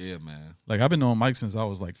Mike. Yeah, man. Like I've been knowing Mike since I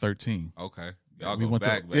was like 13. Okay. Y'all we went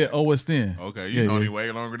back. to OS 10. Okay, you know him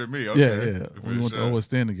way longer than me. Okay. Yeah. We went to OS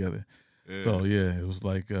 10 together. Yeah. So it was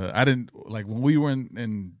like I didn't like when we were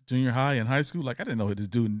in junior high and high school. Like I didn't know this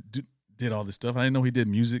dude did all this stuff. I didn't know he did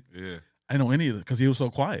music. Yeah. I didn't know any of it because he was so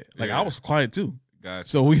quiet. Like I was quiet too. Gotcha.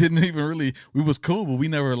 So we didn't even really. We was cool, but we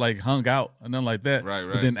never like hung out or nothing like that. Right.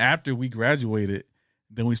 But then after we graduated,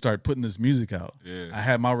 then we started putting this music out. Yeah. I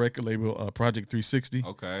had my record label, Project 360.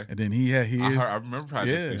 Okay. And then he had his. I remember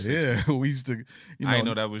Project 360. Yeah. We used to. I didn't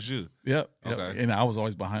know that was you. Yep. Okay. And I was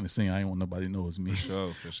always behind the scene. I didn't want nobody to know it was me.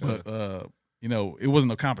 For sure. But it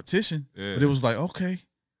wasn't no competition. Yeah. But it was like, okay.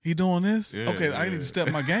 He doing this? Yeah, okay, I need to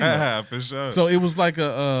step my game up. For sure. So it was like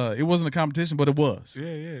it wasn't a competition, but it was.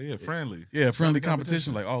 Yeah. Friendly. Yeah, friendly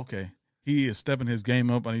competition. Like, okay, he is stepping his game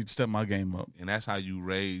up. I need to step my game up. And that's how you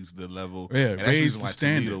raise the level. Yeah, and raise the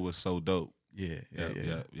standard. Toledo was so dope. Yeah.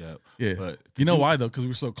 But you know why though? Because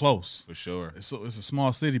we're so close. For sure. It's a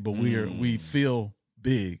small city, but we feel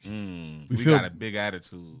big. We feel got a big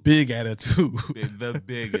attitude. Big attitude. The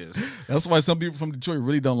biggest. That's why some people from Detroit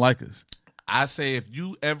really don't like us. I say if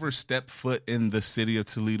you ever step foot in the city of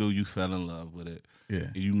Toledo, you fell in love with it. Yeah.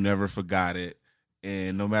 You never forgot it.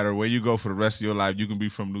 And no matter where you go for the rest of your life, you can be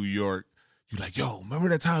from New York. You're like, yo, remember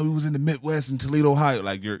that time we was in the Midwest in Toledo, Ohio?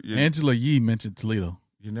 Like you're Angela Yee mentioned Toledo.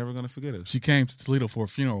 You're never gonna forget it. She came to Toledo for a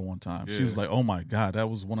funeral one time. Yeah. She was like, oh my God, that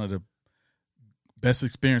was one of the best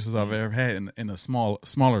experiences I've ever had in a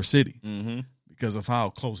smaller city. Mm-hmm. Because of how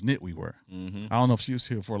close knit we were. Mm-hmm. I don't know if she was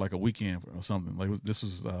here for like a weekend or something. Like this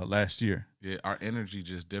was last year. Yeah, our energy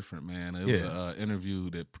just different, man. It was an interview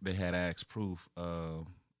that they had asked Proof.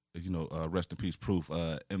 Rest in peace, Proof.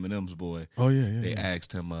 Eminem's boy. Oh yeah. They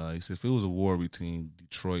asked him. He said, if it was a war between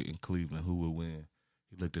Detroit and Cleveland, who would win?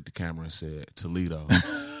 He looked at the camera and said, Toledo.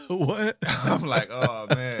 What? I'm like, oh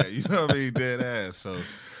man, you know what I mean? Dead ass. So,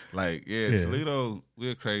 like, Toledo,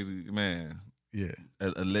 we're crazy, man. Yeah,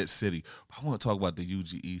 a lit city. I want to talk about the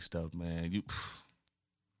UGE stuff, man.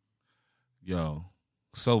 Yo,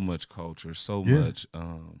 so much culture, so much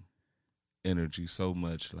energy, so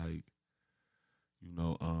much like,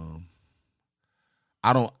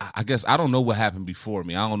 I guess I don't know what happened before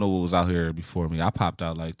me. I don't know what was out here before me. I popped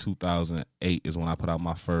out like 2008 is when I put out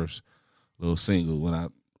my first little single, when I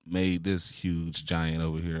made this huge giant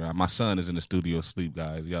over here. My son is in the studio asleep,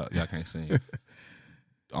 guys. Y'all can't see him.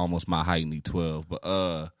 Almost my height, and he 12. But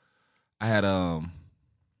I had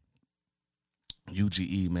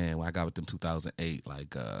UGE, man, when I got with them 2008,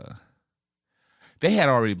 like they had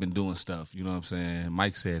already been doing stuff, you know what I'm saying?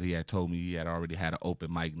 Mike said he had told me he had already had an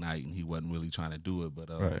open mic night and he wasn't really trying to do it, but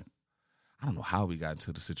Right. I don't know how we got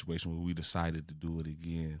into the situation where we decided to do it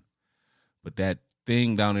again. But that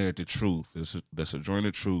thing down there at the Truth, the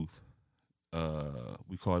Sojourner Truth,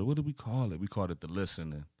 we called it, what did we call it? We called it The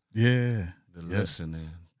Listening. Yeah. The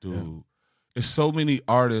Listening. Dude. There's so many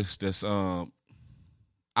artists that's out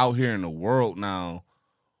here in the world now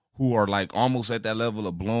who are like almost at that level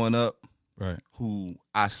of blowing up. Right. Who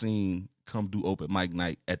I seen come do open mic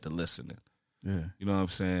night at The Listening. Yeah. You know what I'm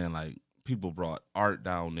saying? Like, people brought art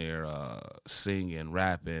down there, singing,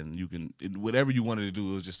 rapping. Whatever you wanted to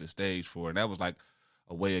do, it was just a stage for it. And that was like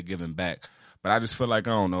a way of giving back. But I just feel like,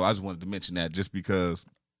 I don't know, I just wanted to mention that just because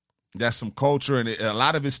that's some culture and a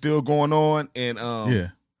lot of it's still going on. And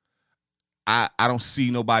I don't see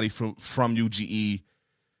nobody from UGE.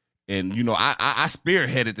 And, I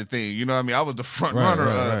spearheaded the thing. You know what I mean? I was the front runner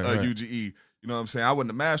of UGE. You know what I'm saying? I wasn't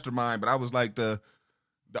the mastermind, but I was like the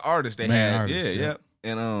artist they Main had. artist, Yeah.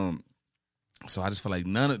 And so I just feel like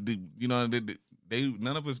none of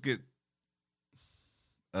us get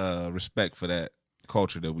respect for that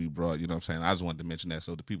culture that we brought. You know what I'm saying? I just wanted to mention that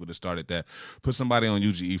so the people that started that, put somebody on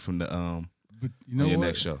UGE from the but you know your what?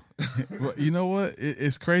 next show. Well, you know what?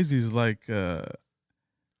 It's crazy. It's like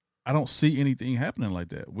I don't see anything happening like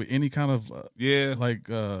that with any kind of like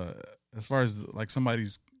as far as like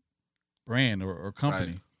somebody's brand or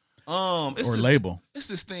company or label. It's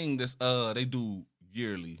this thing that's they do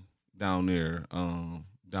yearly down there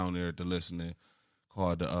at The Listening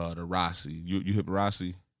called the Rossi. You hip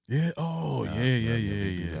Rossi? Yeah. Oh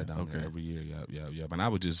yeah. Down there every year. Yeah. And I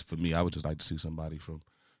would just like to see somebody from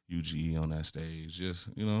UGE on that stage. Just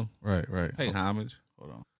Right. Pay homage.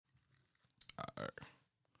 Hold on. All right.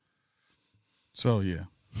 So yeah,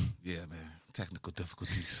 man. Technical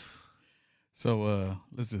difficulties. So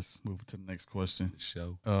let's just move to the next question.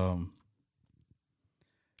 Show.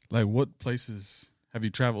 Like, what places have you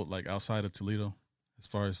traveled like outside of Toledo, as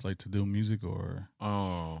far as like to do music or?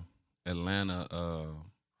 Atlanta.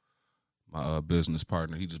 My business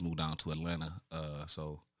partner, he just moved down to Atlanta.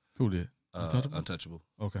 So who did? Untouchable.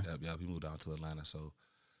 Okay. Yeah. He moved down to Atlanta. So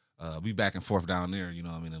we back and forth down there. You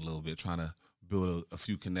know what I mean, a little bit, trying to build a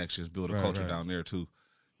few connections, build a culture down there too.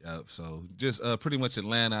 Yeah, so just pretty much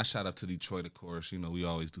Atlanta. I shout out to Detroit, of course. We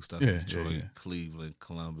always do stuff in Detroit, Cleveland,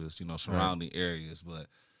 Columbus, surrounding areas. But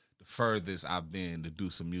the furthest I've been to do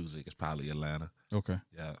some music is probably Atlanta. Okay.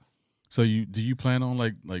 Yeah. So do you plan on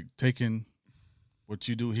like taking what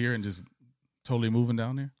you do here and just totally moving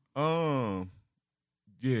down there?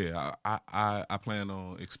 Yeah, I plan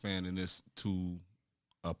on expanding this to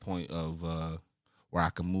a point of where I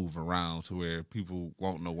can move around to where people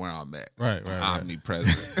won't know where I'm at. Right.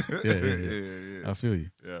 Omnipresent. Yeah. I feel you.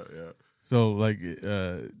 Yeah. So, like,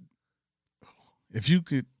 if you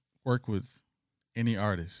could work with any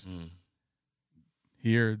artist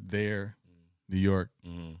here, there, New York,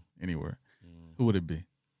 anywhere, who would it be?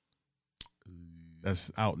 That's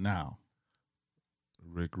out now.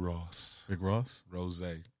 Rick Ross. Rick Ross? Rose.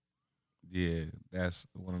 Yeah, that's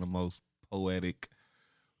one of the most poetic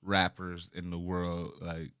rappers in the world.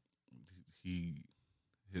 Like,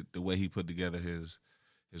 the way he put together his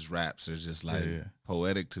raps are just like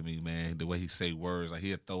poetic to me, man. The way he say words, like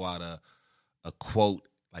he'd throw out a quote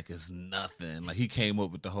like it's nothing. Like, he came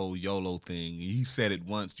up with the whole YOLO thing. He said it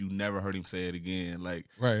once, you never heard him say it again. Like,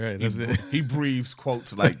 right. That's it. He breathes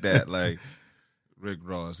quotes like that. Like, Rick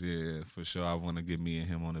Ross, yeah, for sure. I want to get me and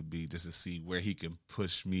him on a beat just to see where he can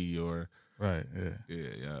push me or right.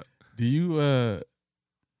 Yeah. Do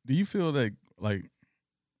you feel that like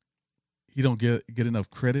he don't get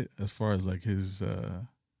enough credit as far as like his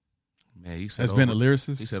man, he said has been a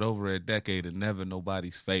lyricist? He said over a decade and never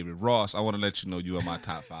nobody's favorite. Ross, I want to let you know you are my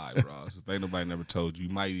top 5, Ross. If ain't nobody never told you,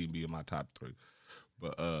 you might even be in my top 3.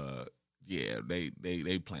 But yeah, they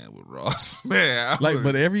playing with Ross. Man.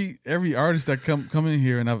 But every artist that come in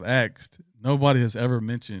here and I've asked, nobody has ever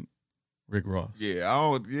mentioned Rick Ross. Yeah,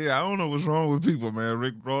 I don't know what's wrong with people, man.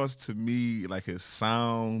 Rick Ross, to me, like, his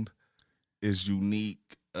sound is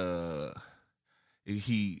unique.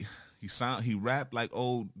 He rap like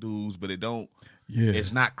old dudes, but it don't Yeah.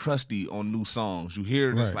 It's not crusty on new songs. You hear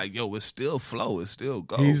it, it's Right. like, yo, it's still flow. It's still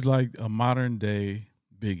go. He's like a modern day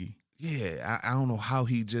Biggie. Yeah, I don't know how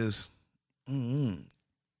he just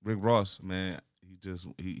Rick Ross, man.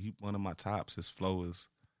 He one of my tops. His flow is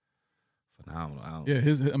phenomenal. Yeah,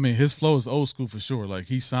 his flow is old school for sure. Like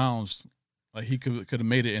he sounds like he could have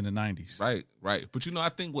made it in the 90s. Right. But I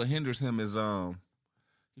think what hinders him is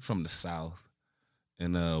he's from the South,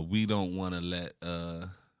 and we don't want to let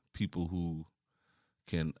people who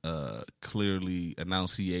can clearly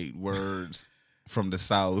enunciate words from the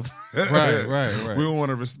South. Right. We don't want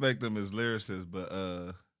to respect them as lyricists, but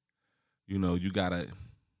he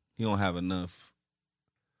don't have enough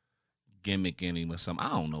gimmick in him or something. I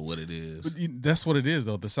don't know what it is. But that's what it is,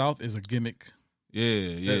 though. The South is a gimmick.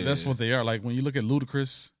 Yeah. That's what they are. Like when you look at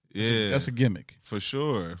Ludacris, that's a gimmick. For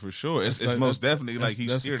sure. It's most definitely like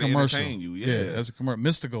he's here to entertain you. Yeah, that's a commercial.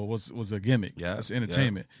 Mystical was a gimmick. Yeah, that's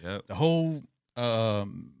entertainment. Yep. The whole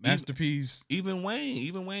masterpiece. Even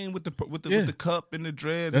Wayne with the cup and the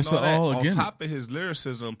dreads. That's and all that. all a On gimmick. top of his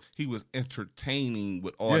lyricism, he was entertaining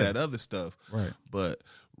with all that other stuff. Right. But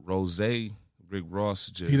Rick Ross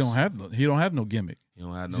just He don't have no gimmick. He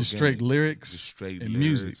don't have no Just gimmick. straight lyrics, Just straight and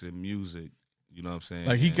lyrics and music. You know what I'm saying?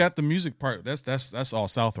 Like he got the music part. That's all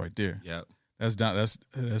South right there. Yep. That's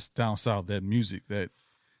down South. That music that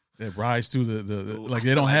rise through the like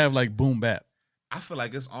they don't have like boom bap. I feel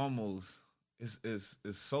like it's almost it's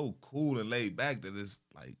so cool and laid back that it's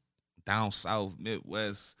like down South,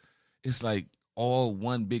 Midwest. It's like all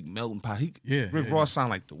one big melting pot. Rick Ross sound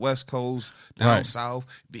like the West Coast, down South,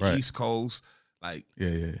 the East Coast. Like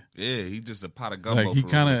yeah, he just a pot of gumbo. Like he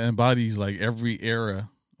kind of embodies like every era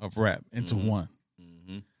of rap into one.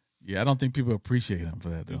 Mm-hmm. Yeah, I don't think people appreciate him for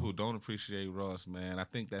that though. People don't appreciate Ross, man. I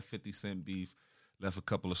think that 50 Cent beef left a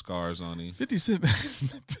couple of scars on him. 50 Cent,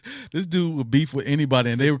 this dude will beef with anybody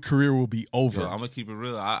and their career will be over. Yo, I'm gonna keep it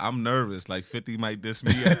real. I'm nervous. Like 50 might diss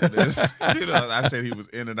me after this. I said he was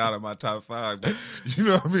in and out of my top 5, but you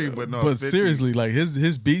know what I mean. But no, but 50, seriously, like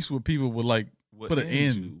his beefs with people would like put an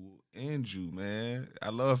end. Andrew, man. I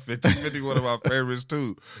love 50. 50 one of my favorites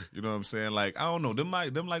too. You know what I'm saying? Like, I don't know. Them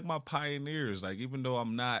like my pioneers. Like, even though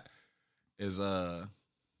I'm not as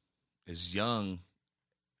young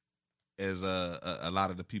as a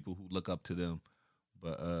lot of the people who look up to them.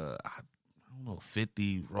 But I don't know,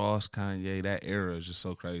 50, Ross, Kanye, that era is just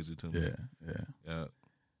so crazy to me. Yeah,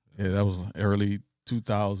 that was early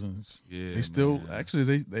 2000s. Yeah, they still man.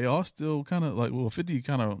 actually they all still kind of like 50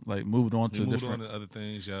 kind of like moved on to different other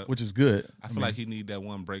things, yeah, which is good. I feel like he need that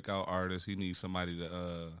one breakout artist. He needs somebody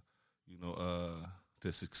to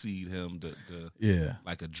to succeed him to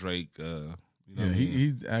like a Drake. You know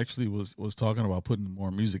he actually was talking about putting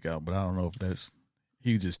more music out, but I don't know if that's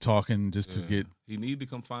he just talking just to get. He need to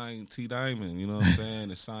come find T Diamond. You know what I'm saying?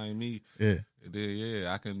 And sign me. Yeah. And then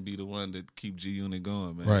I can be the one that keep G Unit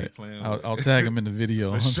going, man. Right. I'll tag him in the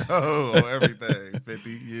video. For sure, everything.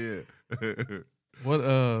 50. Yeah. What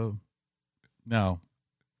now?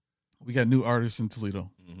 We got new artists in Toledo.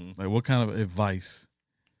 Mm-hmm. Like, what kind of advice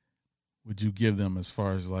would you give them as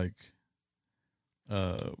far as like,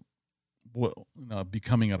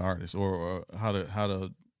 becoming an artist or how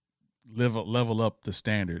to level up the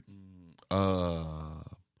standard?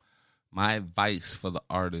 My advice for the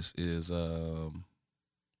artist is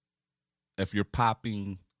if you're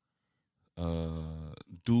popping,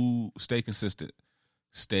 stay consistent.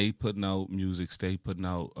 Stay putting out music, stay putting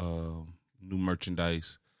out new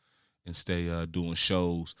merchandise, and stay doing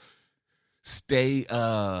shows. Stay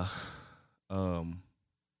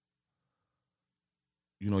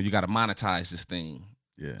you got to monetize this thing.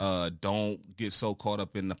 Yeah. Don't get so caught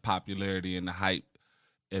up in the popularity and the hype.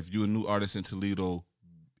 If you're a new artist in Toledo,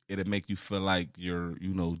 it'll make you feel like you're,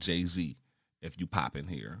 Jay-Z if you pop in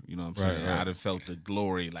here. You know what I'm saying? Right. I'd have felt the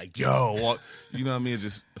glory, like, yo, you know what I mean?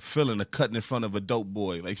 Just feeling the cutting in front of a dope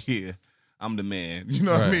boy. Like, yeah, I'm the man. You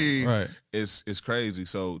know what I mean? Right. It's crazy.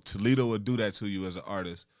 So Toledo will do that to you as an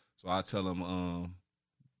artist. So I tell them,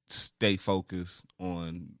 stay focused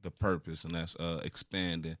on the purpose, and that's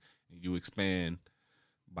expanding. You expand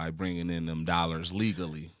by bringing in them dollars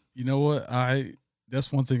legally. You know what?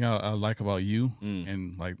 That's one thing I like about you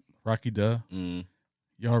and like Rocky Duh.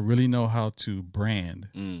 Y'all really know how to brand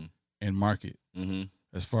and market. Mm-hmm.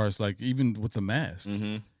 As far as like even with the mask,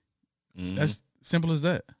 that's simple as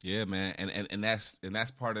that. Yeah, man, and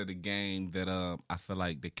that's part of the game that I feel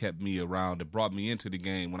like that kept me around, that brought me into the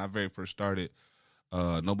game. When I very first started,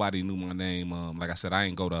 nobody knew my name. Like I said, I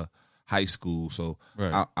ain't go to high school, so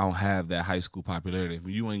I don't have that high school popularity.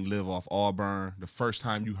 When you ain't live off Auburn, the first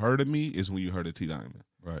time you heard of me is when you heard of T Diamond.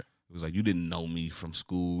 Right. It was like, you didn't know me from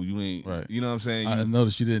school. You ain't, Right. you know what I'm saying? I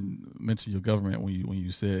noticed you didn't mention your government when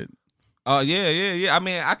you said. Yeah. I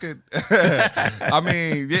mean, I could. I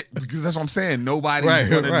mean, yeah, because that's what I'm saying. Nobody's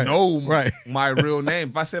gonna know my real name.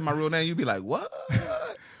 If I said my real name, you'd be like, "What?"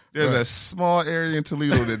 There's a small area in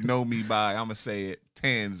Toledo that know me by. I'm gonna say it,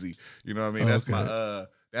 Tansy. You know what I mean? That's my.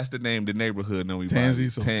 That's the name the neighborhood know me by. Tansy,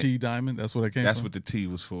 so T Diamond. That's what I came. That's from? what the T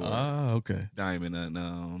was for. Ah, okay. Diamond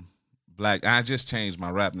and Black. I just changed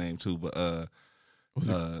my rap name too, but was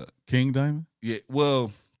it King Diamond? Yeah.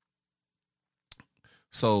 Well.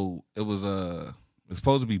 So it was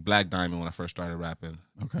supposed to be Black Diamond when I first started rapping.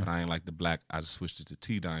 Okay. But I ain't like the black. I just switched it to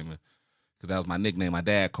T Diamond because that was my nickname. My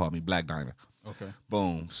dad called me Black Diamond. Okay.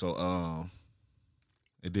 Boom. So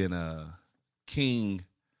and then King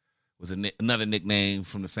was another nickname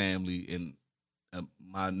from the family, and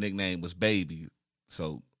my nickname was Baby.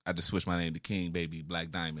 So I just switched my name to King Baby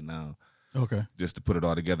Black Diamond now. Okay. Just to put it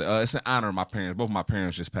all together. It's an honor of my parents. Both of my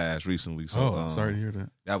parents just passed recently. So sorry to hear that.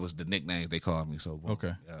 That was the nicknames they called me. So boom.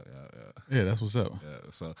 Okay. Yeah, that's what's up. Yeah,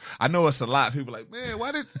 so I know it's a lot. People like, man,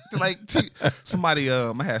 why did somebody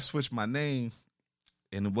I had switched my name,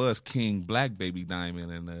 and it was King Black Baby Diamond,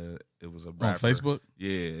 and it was a rapper. On Facebook.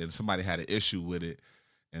 Yeah, and somebody had an issue with it,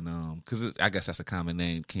 and because I guess that's a common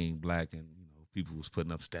name, King Black, and people was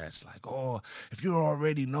putting up stats like, oh, if you're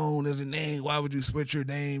already known as a name, why would you switch your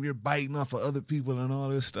name? You're biting off of other people and all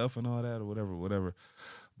this stuff and all that or whatever.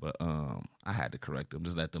 But I had to correct them,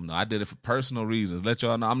 just let them know. I did it for personal reasons. Let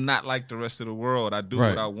y'all know I'm not like the rest of the world. I do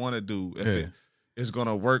what I want to do. If it's going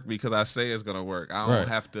to work because I say it's going to work. I don't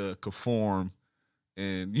have to conform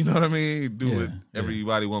and, you know what I mean, do what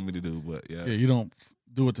everybody want me to do. But yeah, you don't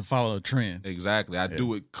do it to follow a trend. Exactly. I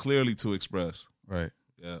do it clearly to express. Right.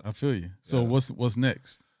 Yeah, I feel you. So what's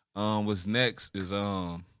next? What's next is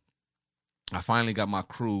I finally got my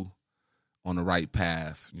crew on the right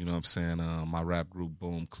path. You know what I'm saying? My rap group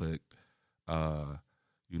Boom Clicked. You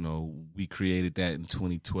know, we created that in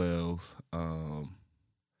 2012. And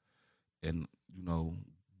you know,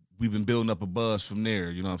 we've been building up a buzz from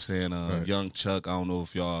there. You know what I'm saying? Young Chuck, I don't know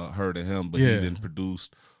if y'all heard of him, but he done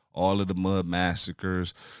produced all of the Mud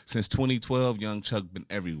Massacres. Since 2012, Young Chuck been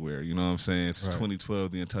everywhere. You know what I'm saying? Since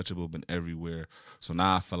 2012, The Untouchable been everywhere. So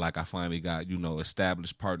now I feel like I finally got, you know,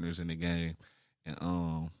 established partners in the game. And,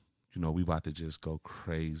 you know, we about to just go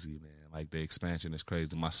crazy, man. Like, the expansion is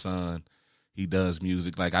crazy. My son, he does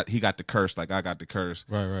music. Like, he got the curse like I got the curse.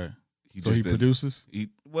 Right. So he produces? He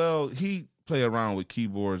play around with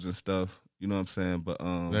keyboards and stuff. You know what I'm saying? But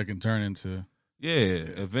that can turn into... Yeah,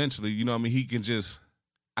 eventually. You know what I mean? He can just...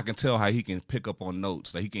 I can tell how he can pick up on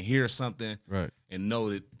notes. Like he can hear something and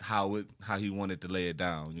know it how he wanted to lay it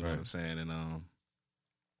down. You know what I'm saying? And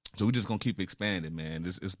so we just gonna keep expanding, man.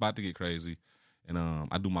 It's about to get crazy. And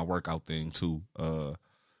I do my workout thing too. The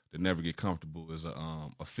Never Get Comfortable is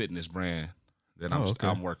a fitness brand that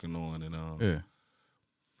I'm working on, and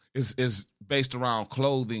it's based around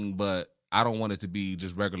clothing, but I don't want it to be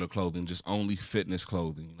just regular clothing, just only fitness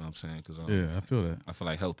clothing. You know what I'm saying? Because I feel that. I feel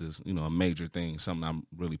like health is, you know, a major thing, something I'm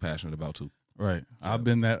really passionate about too. Right. Yeah. I've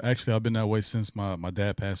been that way since my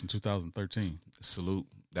dad passed in 2013. Salute.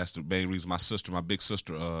 That's the main reason. My big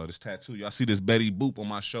sister, this tattoo. Y'all see this Betty Boop on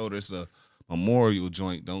my shoulder? It's a memorial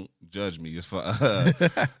joint. Don't judge me. It's for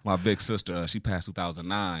my big sister. She passed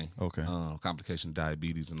 2009. Okay. Complication,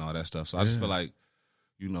 diabetes, and all that stuff. So I just feel like,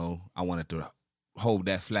 you know, I wanted to hold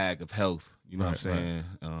that flag of health. You know what I'm saying?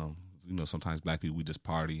 You know, sometimes black people, we just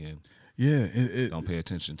party and don't pay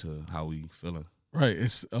attention to how we feeling. Right.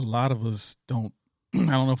 It's a lot of us don't. I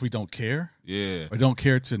don't know if we don't care. Yeah. Or don't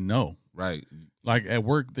care to know. Right. Like at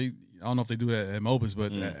work, I don't know if they do that at Mobus,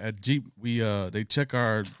 but at Jeep, they check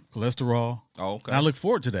our cholesterol. Oh, okay. And I look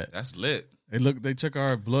forward to that. That's lit. They check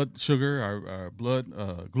our blood sugar, our blood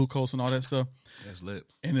glucose, and all that stuff. That's lit.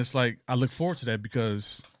 And it's like I look forward to that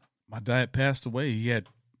because my dad passed away. He had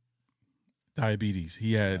diabetes.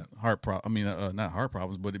 He had heart problems. I mean, not heart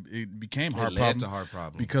problems, but it became heart problems. To heart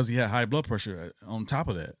problems because he had high blood pressure on top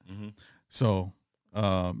of that. Mm-hmm. So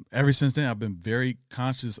ever since then, I've been very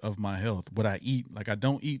conscious of my health. What I eat, like I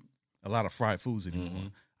don't eat a lot of fried foods anymore. Mm-hmm.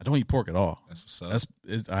 I don't eat pork at all. That's what's up.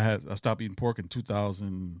 I stopped eating pork in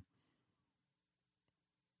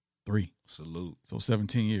 2003. Salute. So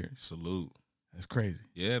 17 years. Salute. That's crazy.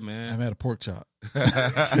 Yeah, man. I haven't had a pork chop.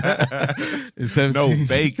 It's 17. No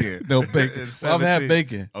bacon. No bacon. Well, I've had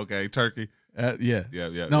bacon. Okay, turkey. Yeah.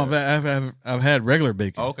 Yeah. No, I've had regular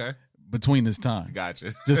bacon. Okay. Between this time.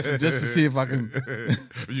 Gotcha. Just to see if I can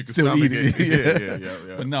you can still eat it.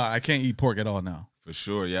 Yeah. But no, I can't eat pork at all now. For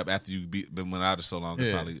sure. Yep. After you been went out it so long,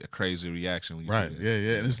 it's probably a crazy reaction. When you right. do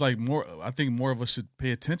Yeah. And it's like I think more of us should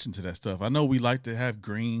pay attention to that stuff. I know we like to have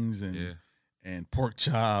greens and pork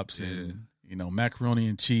chops and, macaroni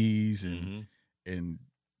and cheese and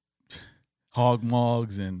hog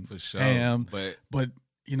mogs and For sure. ham. But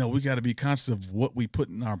we got to be conscious of what we put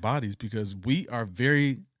in our bodies because we are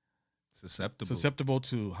very susceptible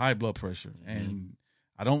to high blood pressure. And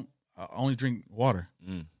I only drink water.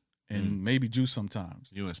 And maybe juice sometimes.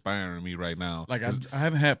 You're inspiring me right now. Like I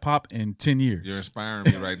haven't had pop in 10 years. You're inspiring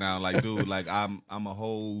me right now. Like, dude, like I'm a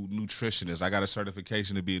whole nutritionist. I got a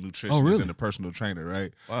certification to be a nutritionist and a personal trainer,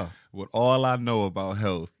 right? Wow. With all I know about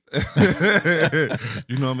health.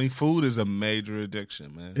 You know what I mean? Food is a major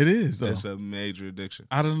addiction, man. It is, though. It's a major addiction.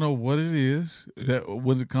 I don't know what it is that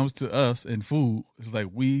when it comes to us and food, it's like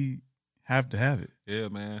we have to have it. Yeah,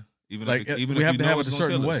 man. Even like if we have to have it a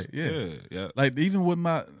certain way. Yeah. Like even with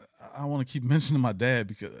I want to keep mentioning my dad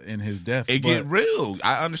because in his death, it get real.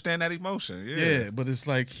 I understand that emotion. Yeah, but it's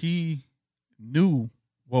like he knew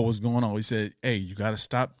what was going on. He said, "Hey, you got to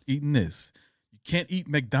stop eating this. You can't eat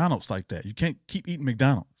McDonald's like that. You can't keep eating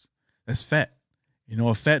McDonald's. That's fat. You know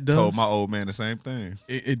what fat does?" Told my old man the same thing.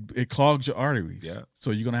 It clogs your arteries. Yeah.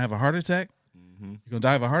 So you're gonna have a heart attack. You're gonna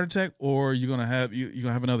die of a heart attack, or you're gonna have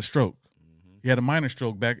another stroke. He had a minor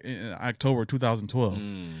stroke back in October 2012.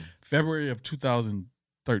 February of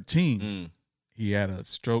 2013, he had a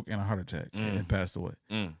stroke and a heart attack and passed away.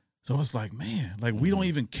 So it's like, man, like we don't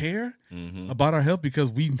even care about our health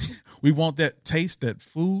because we want that taste, that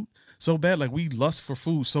food so bad. Like we lust for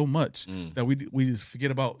food so much that we just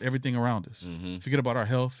forget about everything around us. Forget about our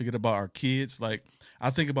health, forget about our kids. Like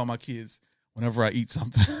I think about my kids whenever I eat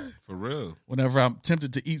something. For real. Whenever I'm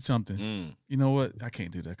tempted to eat something, you know what? I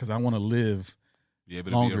can't do that because I want to live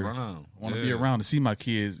longer. Be around. I want to be around to see my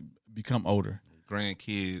kids become older.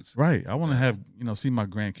 Grandkids. Right. I want to have, see my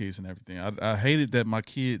grandkids and everything. I hated that my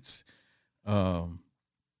kids, they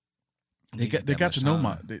got to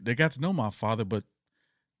know my father, but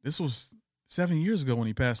this was 7 years ago when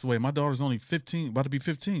he passed away. My daughter's only 15, about to be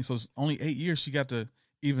 15. So it's only 8 years she got to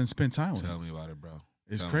even spend time with him. Tell me about it, bro.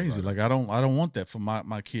 It's crazy. Like I don't want that for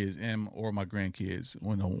my kids or my grandkids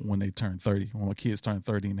when they turn 30. When my kids turn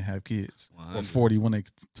 30 and they have kids, 100. or 40 when they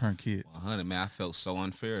turn kids. 100, man. I felt so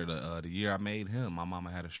unfair. The year I made him, my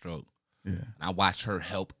mama had a stroke. Yeah, and I watched her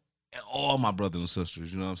help all my brothers and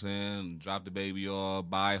sisters. You know what I'm saying? Drop the baby off,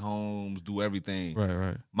 buy homes, do everything.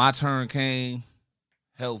 Right. My turn came,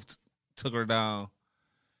 health took her down.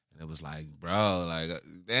 It was like, bro, like,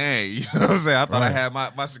 dang, you know what I'm saying? I thought I had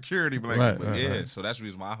my security blanket, but so that's the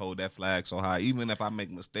reason why I hold that flag so high. Even if I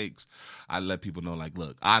make mistakes, I let people know, like,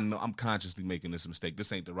 look, I know I'm consciously making this mistake.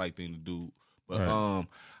 This ain't the right thing to do, but I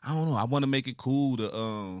don't know. I want to make it cool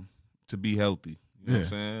to be healthy. You know what I'm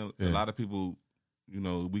saying? A lot of people,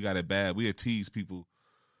 we got it bad. We tease people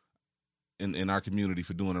in our community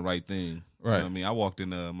for doing the right thing. Right. You know what I mean? I walked in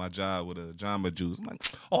my job with a Jamba Juice. I'm like,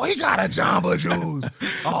 oh, he got a Jamba Juice.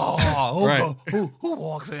 Who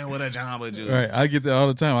walks in with a Jamba Juice? Right. I get that all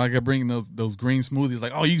the time. I got bringing those green smoothies.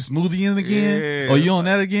 Like, oh, you smoothieing again? Yeah, oh, you on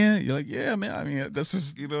that again? You're like, yeah, man. I mean, that's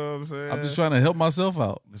just, you know what I'm saying? I'm just trying to help myself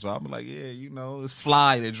out. So I'm like, yeah, it's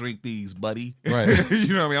fly to drink these, buddy. Right.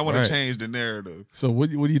 You know what I mean? I want to change the narrative. So what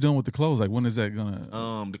are you doing with the clothes? Like, when is that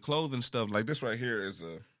gonna? The clothing stuff, like this right here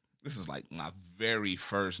this is like my very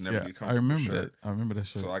first Never Get Comfortable I remember shirt. that. I remember that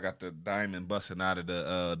shirt. So I got the diamond busting out of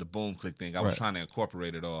the boom click thing. I was trying to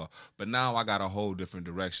incorporate it all, but now I got a whole different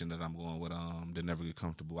direction that I'm going with. The Never Get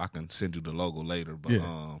Comfortable. I can send you the logo later, but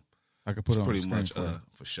I could put it on pretty the much screen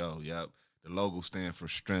for sure. Yep, the logo stands for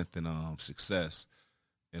strength and success,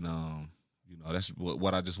 and that's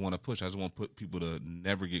what I just want to push. I just want to put people to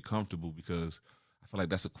never get comfortable because I feel like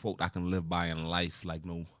that's a quote I can live by in life. Like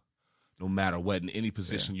no matter what, in any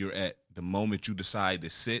position you're at, the moment you decide to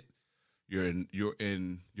sit, you're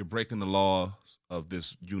breaking the laws of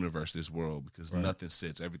this universe, this world, because nothing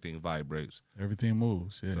sits, everything vibrates, everything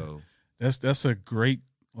moves. Yeah, so that's a great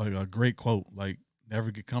quote. Like,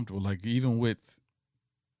 never get comfortable. Like even with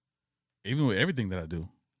everything that I do,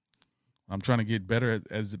 I'm trying to get better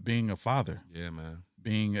as being a father. Yeah, man.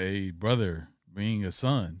 Being a brother, being a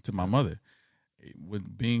son to my mother.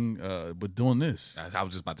 With doing this, I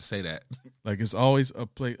was just about to say that. Like it's always a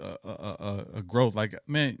growth. Like,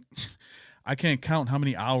 man, I can't count how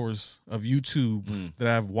many hours of YouTube that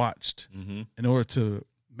I've watched in order to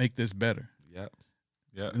make this better.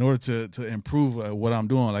 Yep. In order to improve what I'm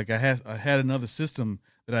doing. Like I had another system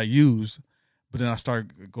that I used, but then I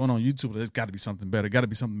started going on YouTube. There's got to be something better. Got to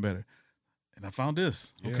be something better. And I found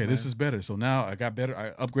this. Yeah, okay, this is better. So now I got better. I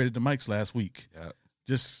upgraded the mics last week. Yep.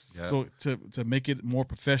 just Yep. so to make it more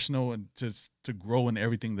professional and to grow in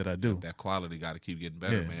everything that I do. That quality got to keep getting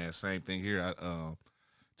better, Yeah. man. Same thing here. I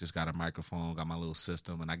just got a microphone, got my little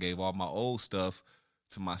system, and I gave all my old stuff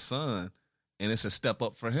to my son, and it's a step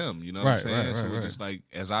up for him. You know what I'm saying? So it's just like,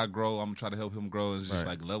 as I grow, I'm trying to help him grow. It's just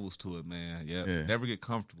like levels to it, man. Yep. Yeah. Never get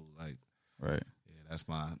comfortable. Like, Right. yeah, that's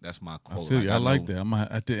my I quote. feel you. I like know- that. I'm gonna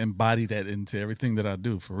have to embody that into everything that I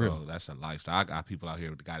do for real. Bro, that's a lifestyle. I got people out here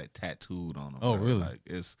that got it tattooed on them. Oh, bro. really? Like,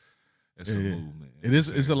 it's a Yeah. movement. It is. It's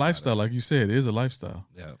serious a about lifestyle, like you said. It is a lifestyle.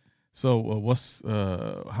 it. Yeah. So,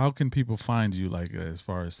 how can people find you, like as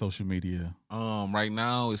far as social media? Right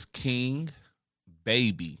now it's King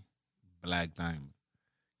Baby Black Diamond.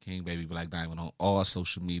 King Baby Black Diamond on all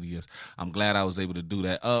social medias. I'm glad I was able to do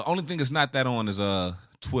that. Only thing it's not that on is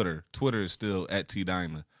Twitter. Twitter is still at T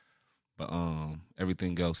Diamond. But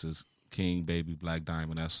everything else is King Baby Black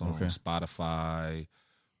Diamond. That's on Spotify,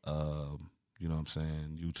 you know what I'm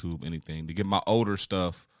saying, YouTube, anything. To get my older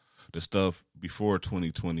stuff, the stuff before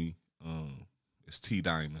 2020, it's T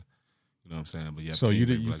Diamond. You know what I'm saying? But yeah. So King you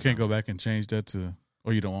Baby you Black can't go Diamond. back and change that to,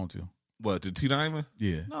 or you don't want to? What, the T Diamond?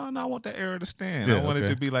 Yeah. No, I want that era to stand. Yeah, I want it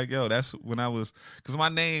okay. to be like, yo, that's when I was, because my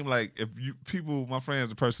name, like, if you people, my friends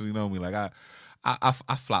that personally know me, like,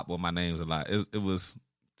 I flop with my names a lot. It was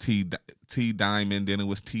T Diamond, then it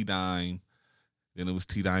was T Dime, then it was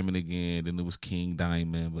T Diamond again, then it was King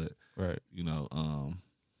Diamond. But Right. you know,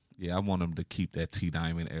 yeah, I want them to keep that T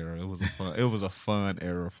Diamond era. It was a fun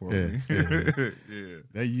era for Yeah, me. yeah. Yeah,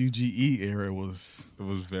 That UGE era was it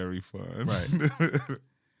was very fun. Right.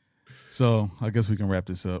 So I guess we can wrap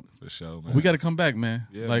this up. For sure, man. We got to come back, man.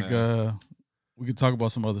 Yeah, like man. we could talk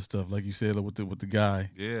about some other stuff, like you said, with the guy.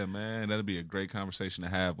 Yeah, man, that'd be a great conversation to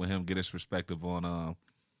have with him. Get his perspective on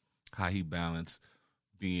how he balanced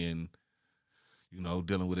being, you know,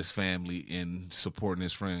 dealing with his family and supporting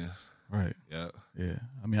his friends. Right. Yeah, Yeah.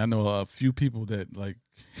 I mean, I know a few people that like.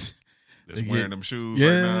 that's They wearing get- them shoes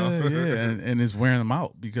Yeah, right now. yeah, and it's wearing them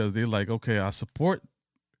out because they're like, okay, I support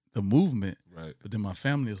the movement, Right. but then my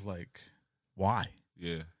family is like, why?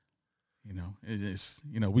 Yeah. You know, it's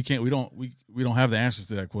we don't have the answers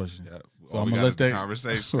to that question. Yeah. So All I'm we gonna got let is the that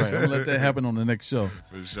conversation. Right, I'm gonna let that happen on the next show.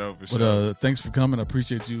 For sure. For But sure. thanks for coming. I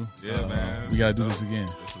appreciate you. Yeah, man. We gotta do dope. this again.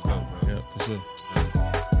 This is dope, bro. Yeah, for sure.